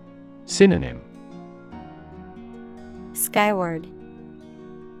 Synonym. Skyward,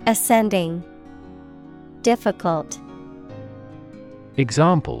 ascending, difficult.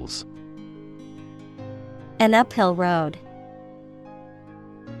 Examples. An uphill road.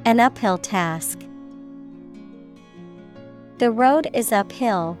 An uphill task. The road is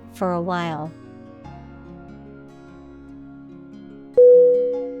uphill for a while.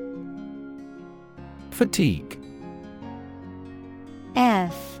 Fatigue.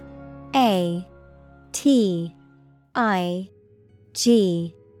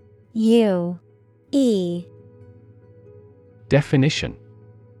 FATIGUE. Definition.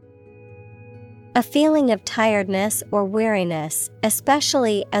 A feeling of tiredness or weariness,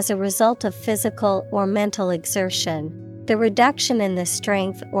 especially as a result of physical or mental exertion. The reduction in the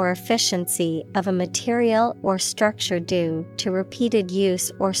strength or efficiency of a material or structure due to repeated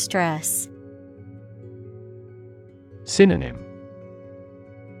use or stress. Synonym.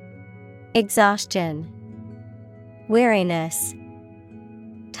 Exhaustion, weariness,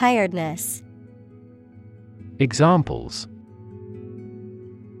 tiredness. Examples.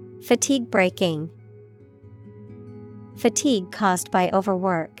 Fatigue breaking. Fatigue caused by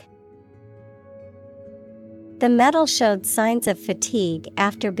overwork. The metal showed signs of fatigue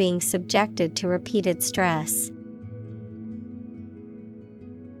after being subjected to repeated stress.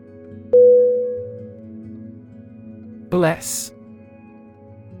 Bless.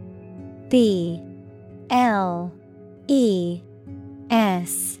 BLESS.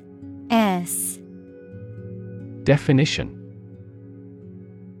 Definition.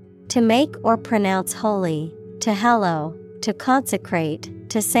 To make or pronounce holy, to hallow, to consecrate,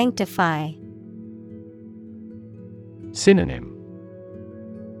 to sanctify. Synonym.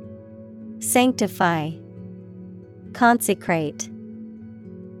 Sanctify, consecrate,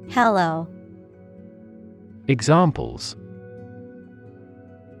 hallow. Examples.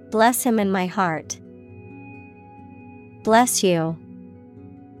 Bless him in my heart. Bless you.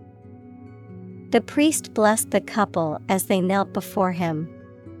 The priest blessed the couple as they knelt before him.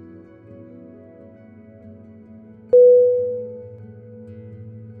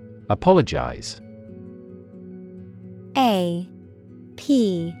 Apologize.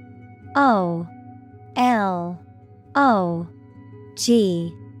 APOLOGIZE.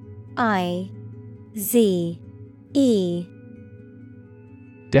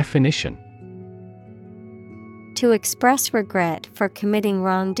 Definition. To express regret for committing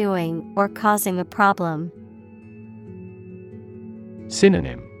wrongdoing or causing a problem.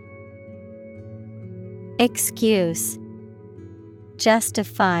 Synonym. Excuse,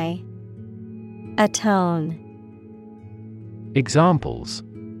 justify, atone. Examples.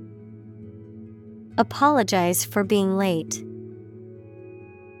 Apologize for being late.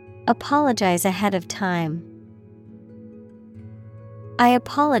 Apologize ahead of time. I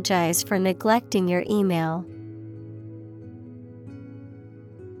apologize for neglecting your email.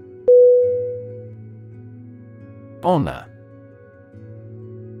 Honor.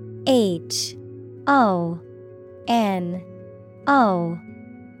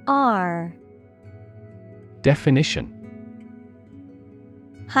 HONOR. Definition.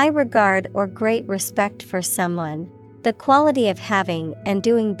 High regard or great respect for someone, the quality of having and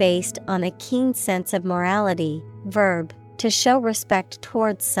doing based on a keen sense of morality. Verb, to show respect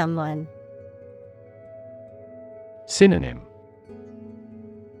towards someone. Synonym.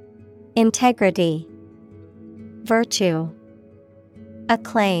 Integrity, virtue,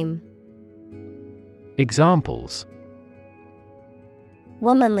 Acclaim. Examples: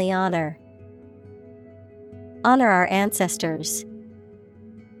 Womanly honor. Honor our ancestors.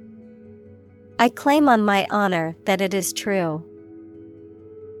 I claim on my honor that it is true.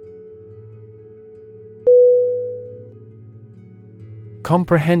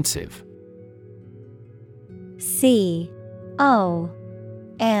 Comprehensive. Comprehensive.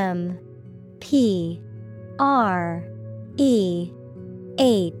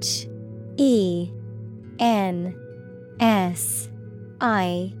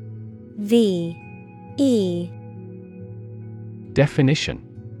 Definition: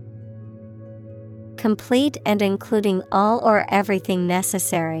 Complete and including all or everything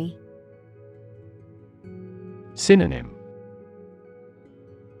necessary. Synonym: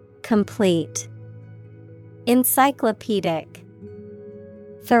 Complete, encyclopedic,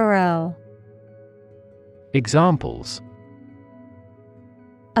 thorough. Examples: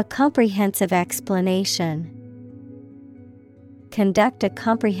 A comprehensive explanation. Conduct a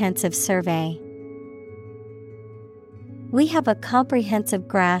comprehensive survey. We have a comprehensive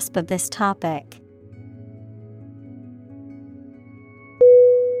grasp of this topic.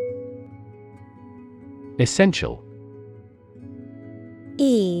 Essential.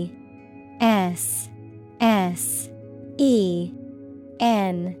 Essential.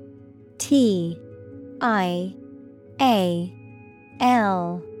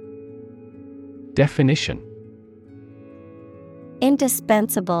 Definition: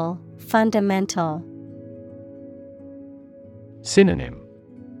 Indispensable, fundamental. Synonym: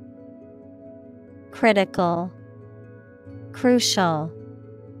 Critical, crucial,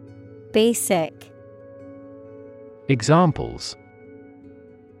 basic. Examples: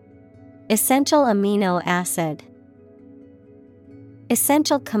 Essential amino acid.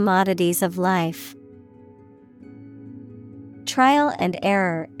 Essential commodities of life. Trial and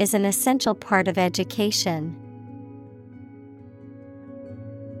error is an essential part of education.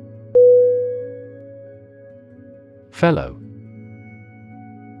 Fellow.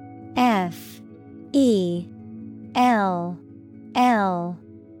 Fellow.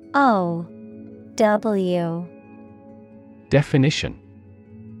 Definition: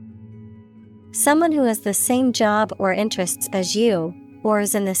 Someone who has the same job or interests as you, or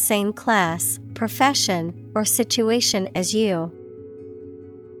is in the same class, profession, or situation as you.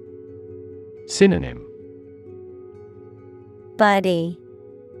 Synonym: Buddy,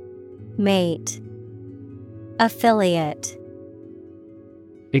 mate, affiliate.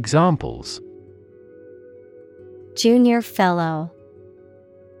 Examples: Junior fellow.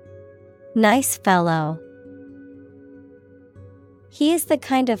 Nice fellow. He is the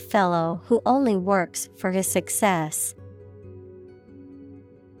kind of fellow who only works for his success.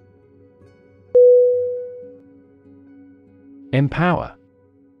 Empower.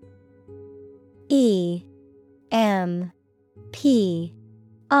 EMPOWER.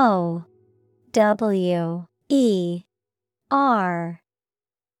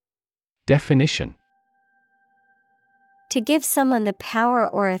 Definition: To give someone the power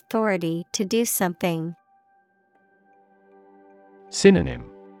or authority to do something. Synonym: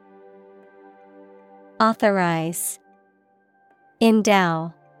 Authorize,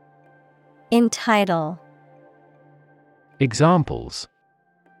 endow, entitle. Examples: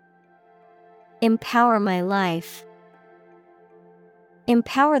 Empower my life.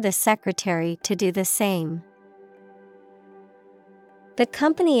 Empower the secretary to do the same. The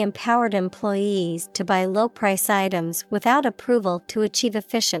company empowered employees to buy low-price items without approval to achieve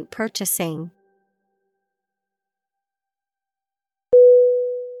efficient purchasing.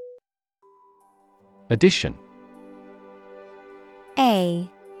 Addition. ADDITION.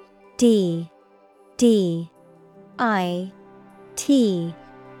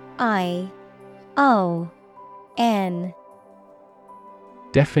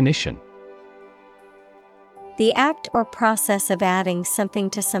 Definition: The act or process of adding something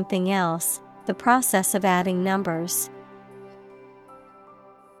to something else, the process of adding numbers.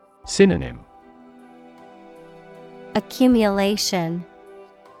 Synonym: Accumulation,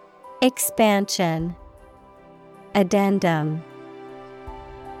 expansion, addendum.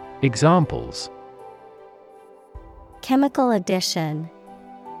 Examples: Chemical addition.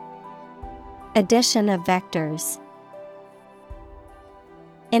 Addition of vectors.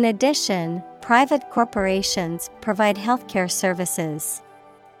 In addition, private corporations provide healthcare services.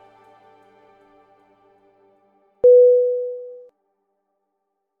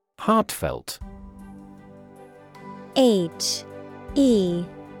 Heartfelt. HEARTFELT.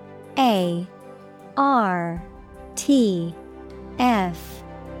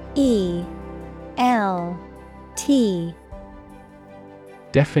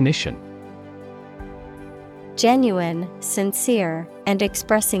 Definition: genuine, sincere, and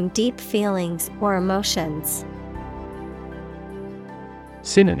expressing deep feelings or emotions.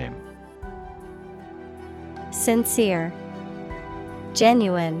 Synonym: Sincere,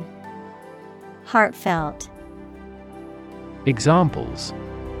 genuine, heartfelt. Examples: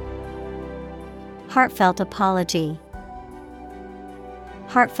 Heartfelt apology,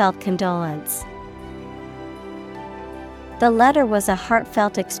 heartfelt condolence. The letter was a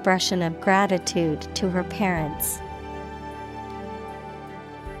heartfelt expression of gratitude to her parents.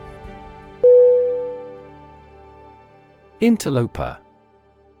 Interloper.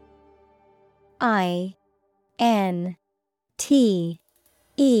 INTERLOPER.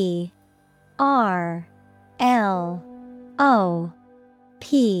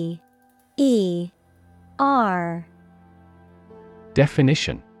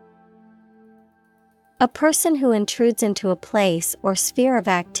 Definition: a person who intrudes into a place or sphere of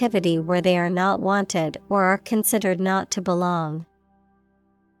activity where they are not wanted or are considered not to belong.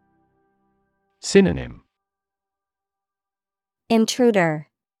 Synonym: Intruder,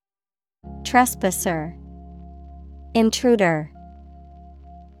 trespasser, intruder.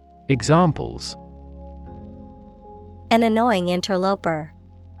 Examples: an annoying interloper,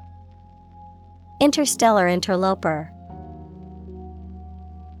 interstellar interloper.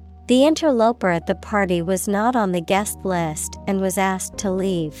 The interloper at the party was not on the guest list and was asked to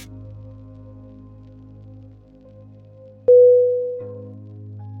leave.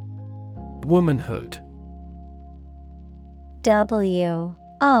 Womanhood. WOMANHOOD.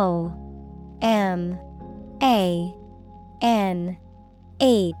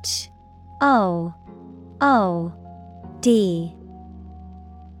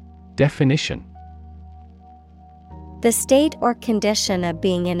 Definition: the state or condition of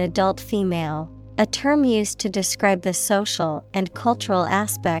being an adult female, a term used to describe the social and cultural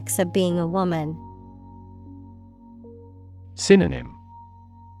aspects of being a woman. Synonym: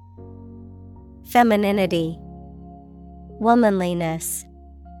 femininity, womanliness,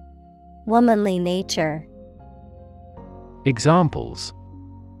 womanly nature. Examples: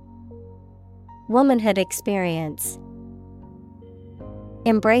 womanhood experience,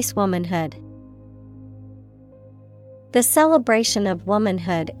 embrace womanhood. The celebration of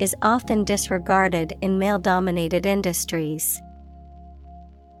womanhood is often disregarded in male-dominated industries.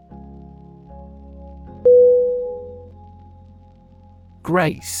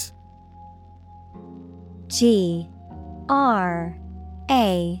 Grace. GRACE.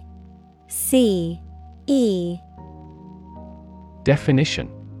 Definition: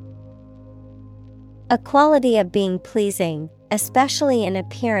 a quality of being pleasing, especially in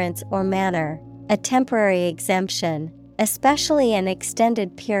appearance or manner, a temporary exemption, especially an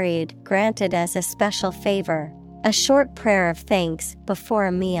extended period granted as a special favor, a short prayer of thanks before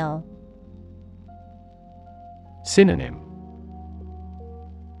a meal. Synonym: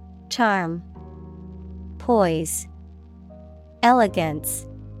 charm, poise, elegance.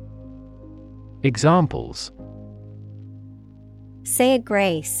 Examples: say a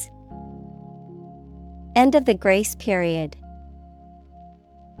grace, end of the grace period.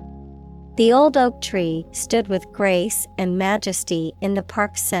 The old oak tree stood with grace and majesty in the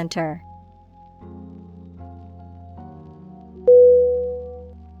park center.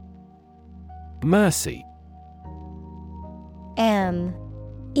 Mercy.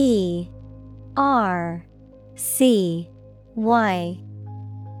 MERCY.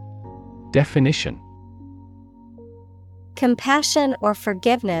 Definition: compassion or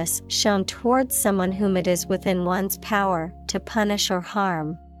forgiveness shown towards someone whom it is within one's power to punish or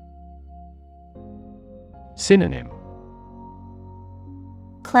harm. Synonym: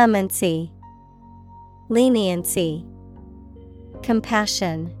 clemency, leniency,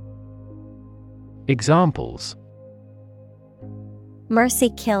 compassion. Examples: mercy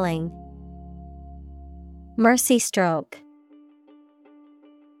killing, mercy stroke.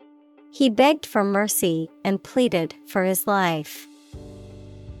 He begged for mercy and pleaded for his life.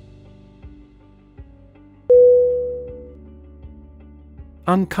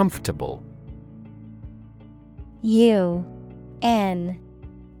 Uncomfortable. UNCOMFORTABLE.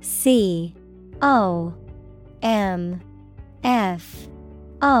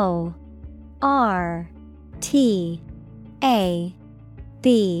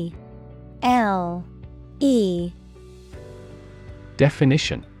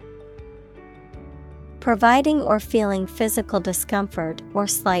 Definition: providing or feeling physical discomfort or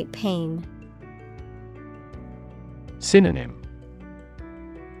slight pain. Synonym: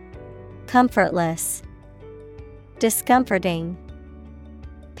 comfortless, discomforting,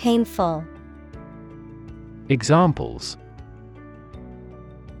 painful. Examples: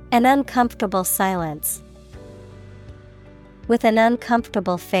 An uncomfortable silence. With an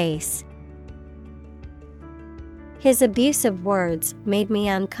uncomfortable face. His abusive words made me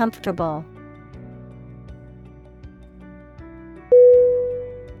uncomfortable.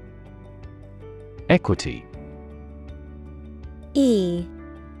 Equity. EQUITY.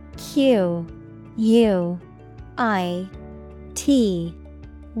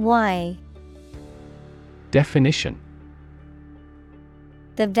 Definition.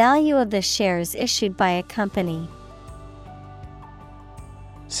 The value of the shares issued by a company.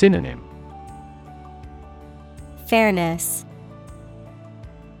 Synonym. Fairness.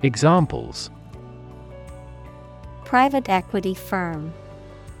 Examples. Private equity firm.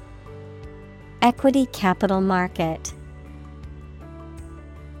 Equity capital market.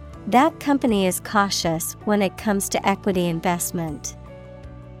 That company is cautious when it comes to equity investment.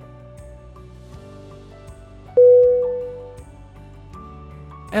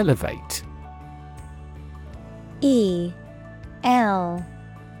 Elevate. ELEVATE.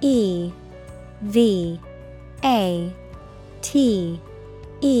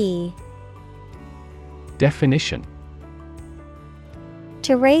 Definition.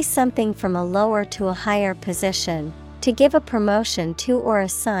 To raise something from a lower to a higher position, to give a promotion to or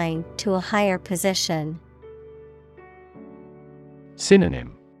assign to a higher position.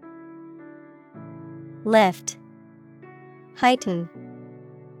 Synonym. Lift, heighten,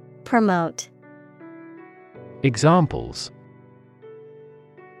 promote. Examples.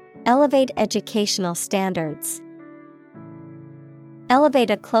 Elevate educational standards. Elevate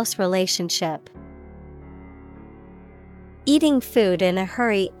a close relationship. Eating food in a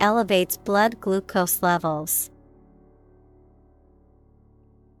hurry elevates blood glucose levels.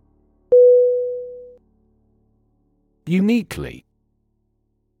 Uniquely.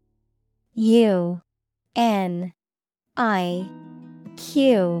 UNIQUELY.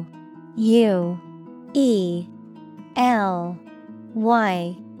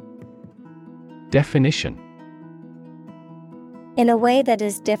 Definition. In a way that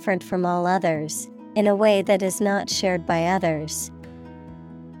is different from all others, in a way that is not shared by others.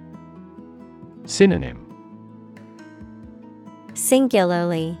 Synonym.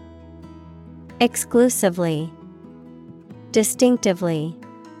 Singularly, exclusively, distinctively.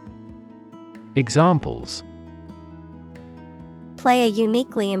 Examples. Play a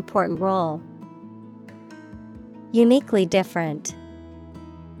uniquely important role. Uniquely different.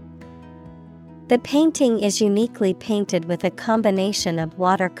 The painting is uniquely painted with a combination of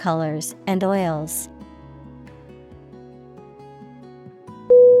watercolors and oils.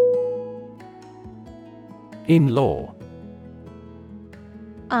 In-law.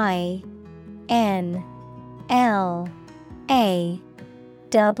 INLAW.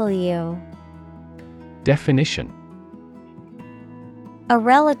 Definition. A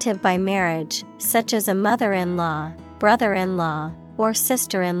relative by marriage, such as a mother-in-law, brother-in-law, or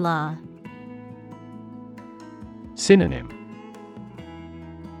sister-in-law. Synonym.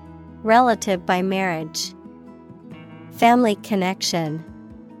 Relative by marriage. Family connection.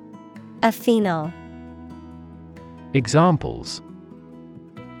 Affinal. Examples.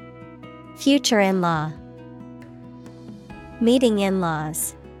 Future in-law. Meeting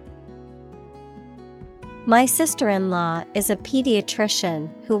in-laws. My sister-in-law is a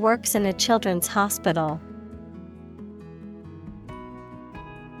pediatrician who works in a children's hospital.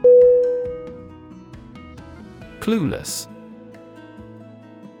 Clueless.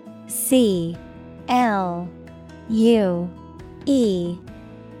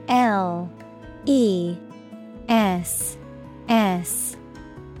 CLUELESS.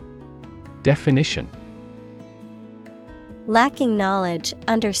 Definition. Lacking knowledge,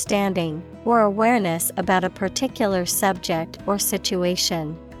 understanding, or awareness about a particular subject or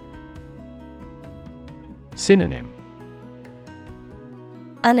situation. Synonym.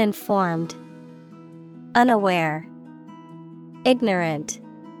 Uninformed, unaware, ignorant.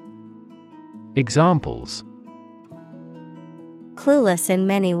 Examples. Clueless in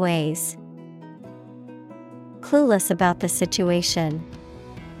many ways. Clueless about the situation.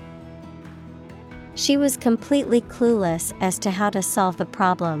 She was completely clueless as to how to solve the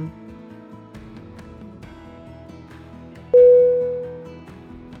problem.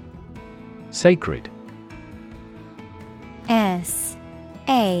 Sacred.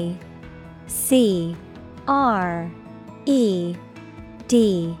 SACRED.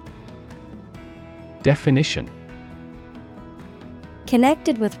 Definition.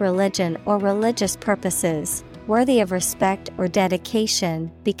 Connected with religion or religious purposes, worthy of respect or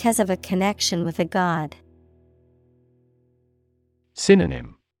dedication because of a connection with a god.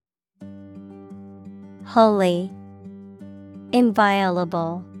 Synonym. Holy,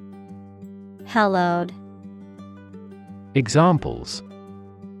 inviolable, hallowed. Examples: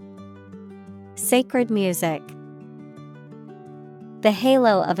 Sacred music. The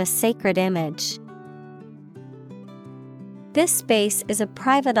halo of a sacred image. This space is a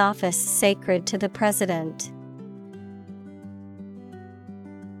private office sacred to the president.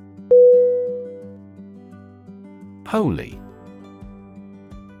 Holy.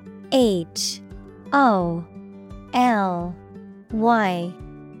 H-O-L-Y.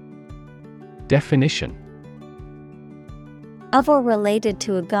 Definition: Of or related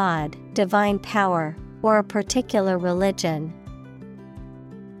to a god, divine power, or a particular religion.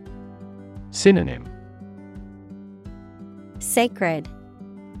 Synonym: Sacred,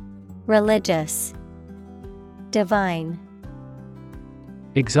 religious, divine.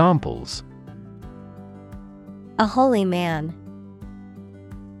 Examples: A holy man.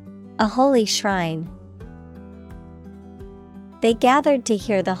 A holy shrine. They gathered to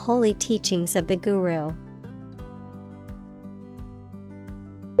hear the holy teachings of the Guru.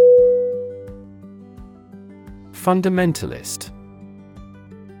 Fundamentalist.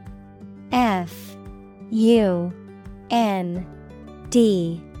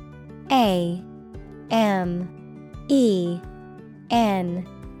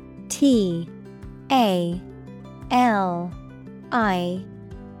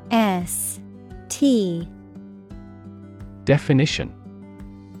 Definition: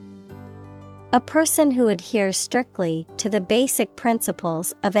 A person who adheres strictly to the basic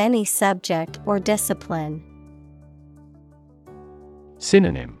principles of any subject or discipline.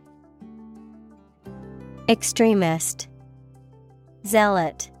 Synonym: Extremist,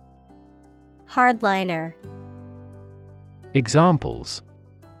 zealot, hardliner. Examples: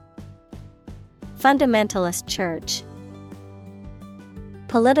 Fundamentalist church.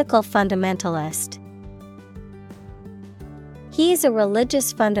 Political fundamentalist. He is a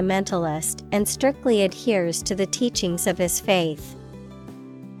religious fundamentalist and strictly adheres to the teachings of his faith.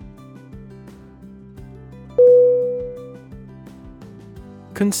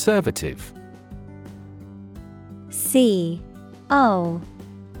 Conservative. C-O-N-S-E-R-V-A-T-I-V-E.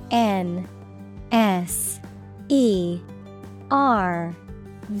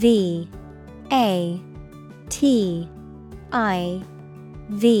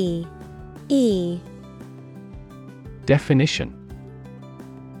 Definition: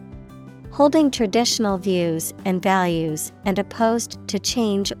 Holding traditional views and values and opposed to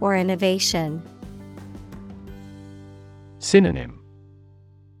change or innovation. Synonym: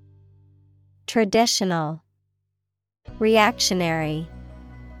 Traditional, reactionary,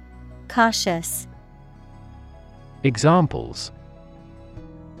 cautious. Examples: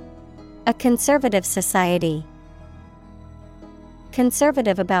 A conservative society.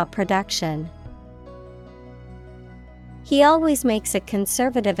 Conservative about production. He always makes a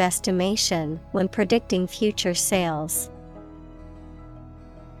conservative estimation when predicting future sales.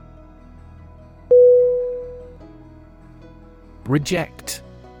 Reject.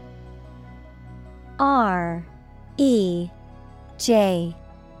 R-E-J-E-C-T.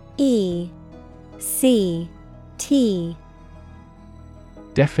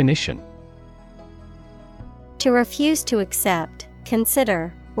 Definition: To refuse to accept,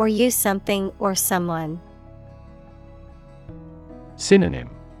 consider, or use something or someone. Synonym: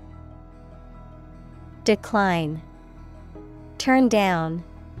 Decline, turn down,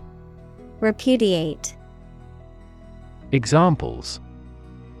 repudiate. Examples: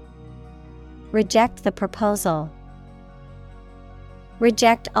 Reject the proposal.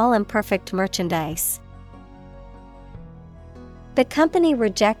 Reject all imperfect merchandise. The company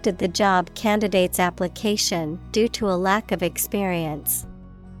rejected the job candidate's application due to a lack of experience.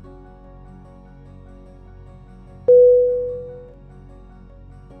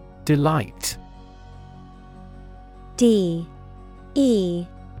 Delight. D-E-L-I-G-H-T.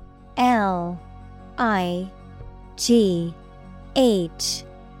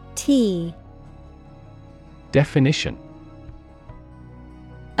 Definition: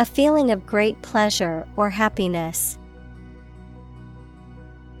 A feeling of great pleasure or happiness.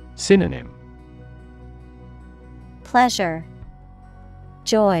 Synonym: Pleasure,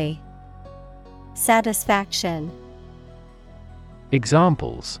 joy, satisfaction.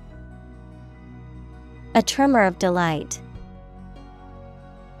 Examples: A tremor of delight.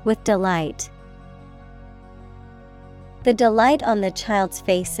 With delight. The delight on the child's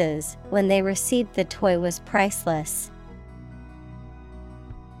faces when they received the toy was priceless.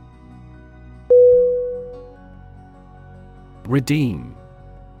 Redeem.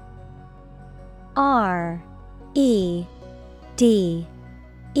 R-E-D-E-E-M.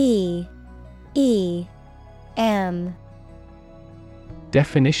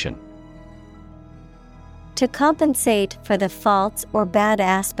 Definition: To compensate for the faults or bad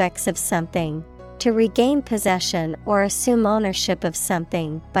aspects of something. To regain possession or assume ownership of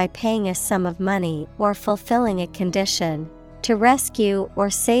something by paying a sum of money or fulfilling a condition. To rescue or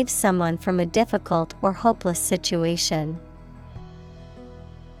save someone from a difficult or hopeless situation.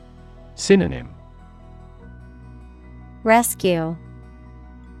 Synonym: Rescue,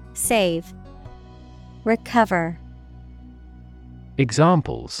 save, recover.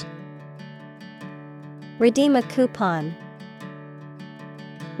 Examples: Redeem a coupon.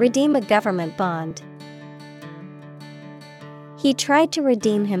 Redeem a government bond. He tried to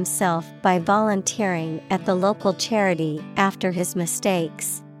redeem himself by volunteering at the local charity after his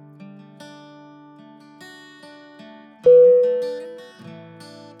mistakes.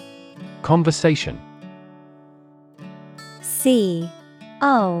 Conversation. Conversation.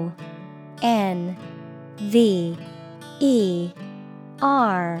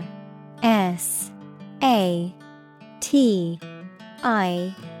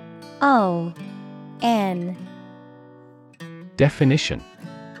 Definition: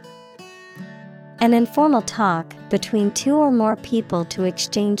 An informal talk between two or more people to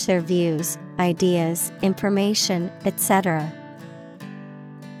exchange their views, ideas, information, etc.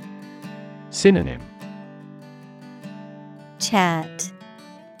 Synonym: Chat,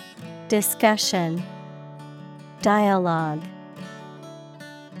 discussion, dialogue.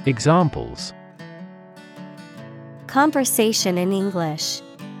 Examples: Conversation in English.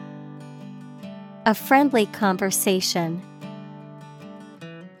 A friendly conversation.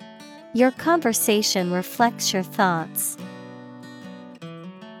 Your conversation reflects your thoughts.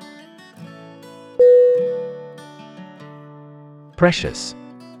 Precious.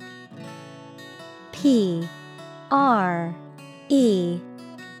 Precious.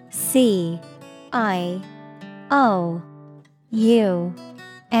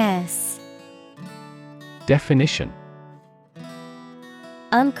 Definition: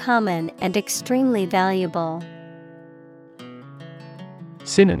 Uncommon and extremely valuable.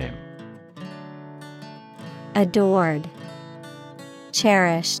 Synonym: Adored,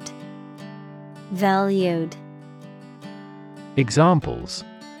 cherished, valued. Examples: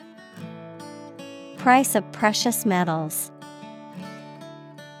 Price of precious metals.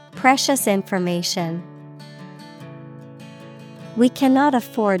 Precious information. We cannot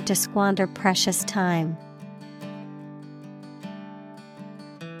afford to squander precious time.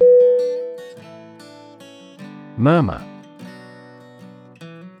 Murmur.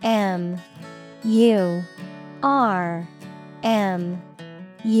 M-U-R-M-U-R.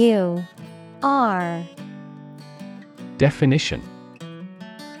 Definition: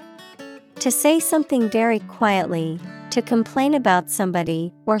 To say something very quietly, to complain about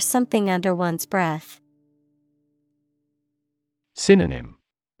somebody or something under one's breath. Synonym: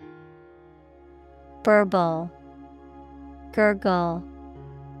 Burble, gurgle,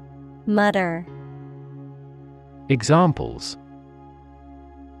 mutter. Examples: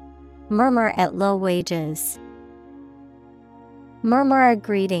 Murmur at low wages. Murmur a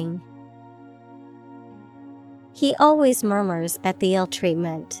greeting. He always murmurs at the ill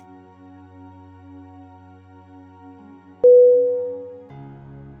treatment.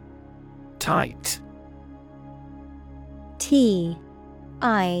 Tight.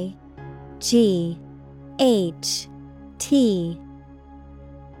 T-I-G-H-T.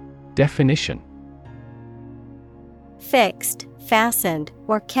 Definition: Fixed, fastened,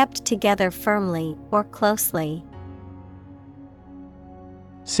 or kept together firmly or closely.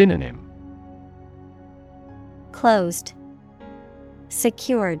 Synonym: Closed,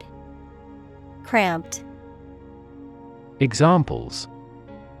 secured, cramped. Examples: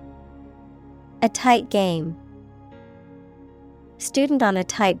 A tight game. Student on a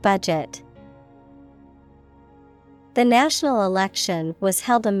tight budget. The national election was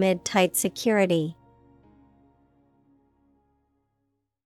held amid tight security.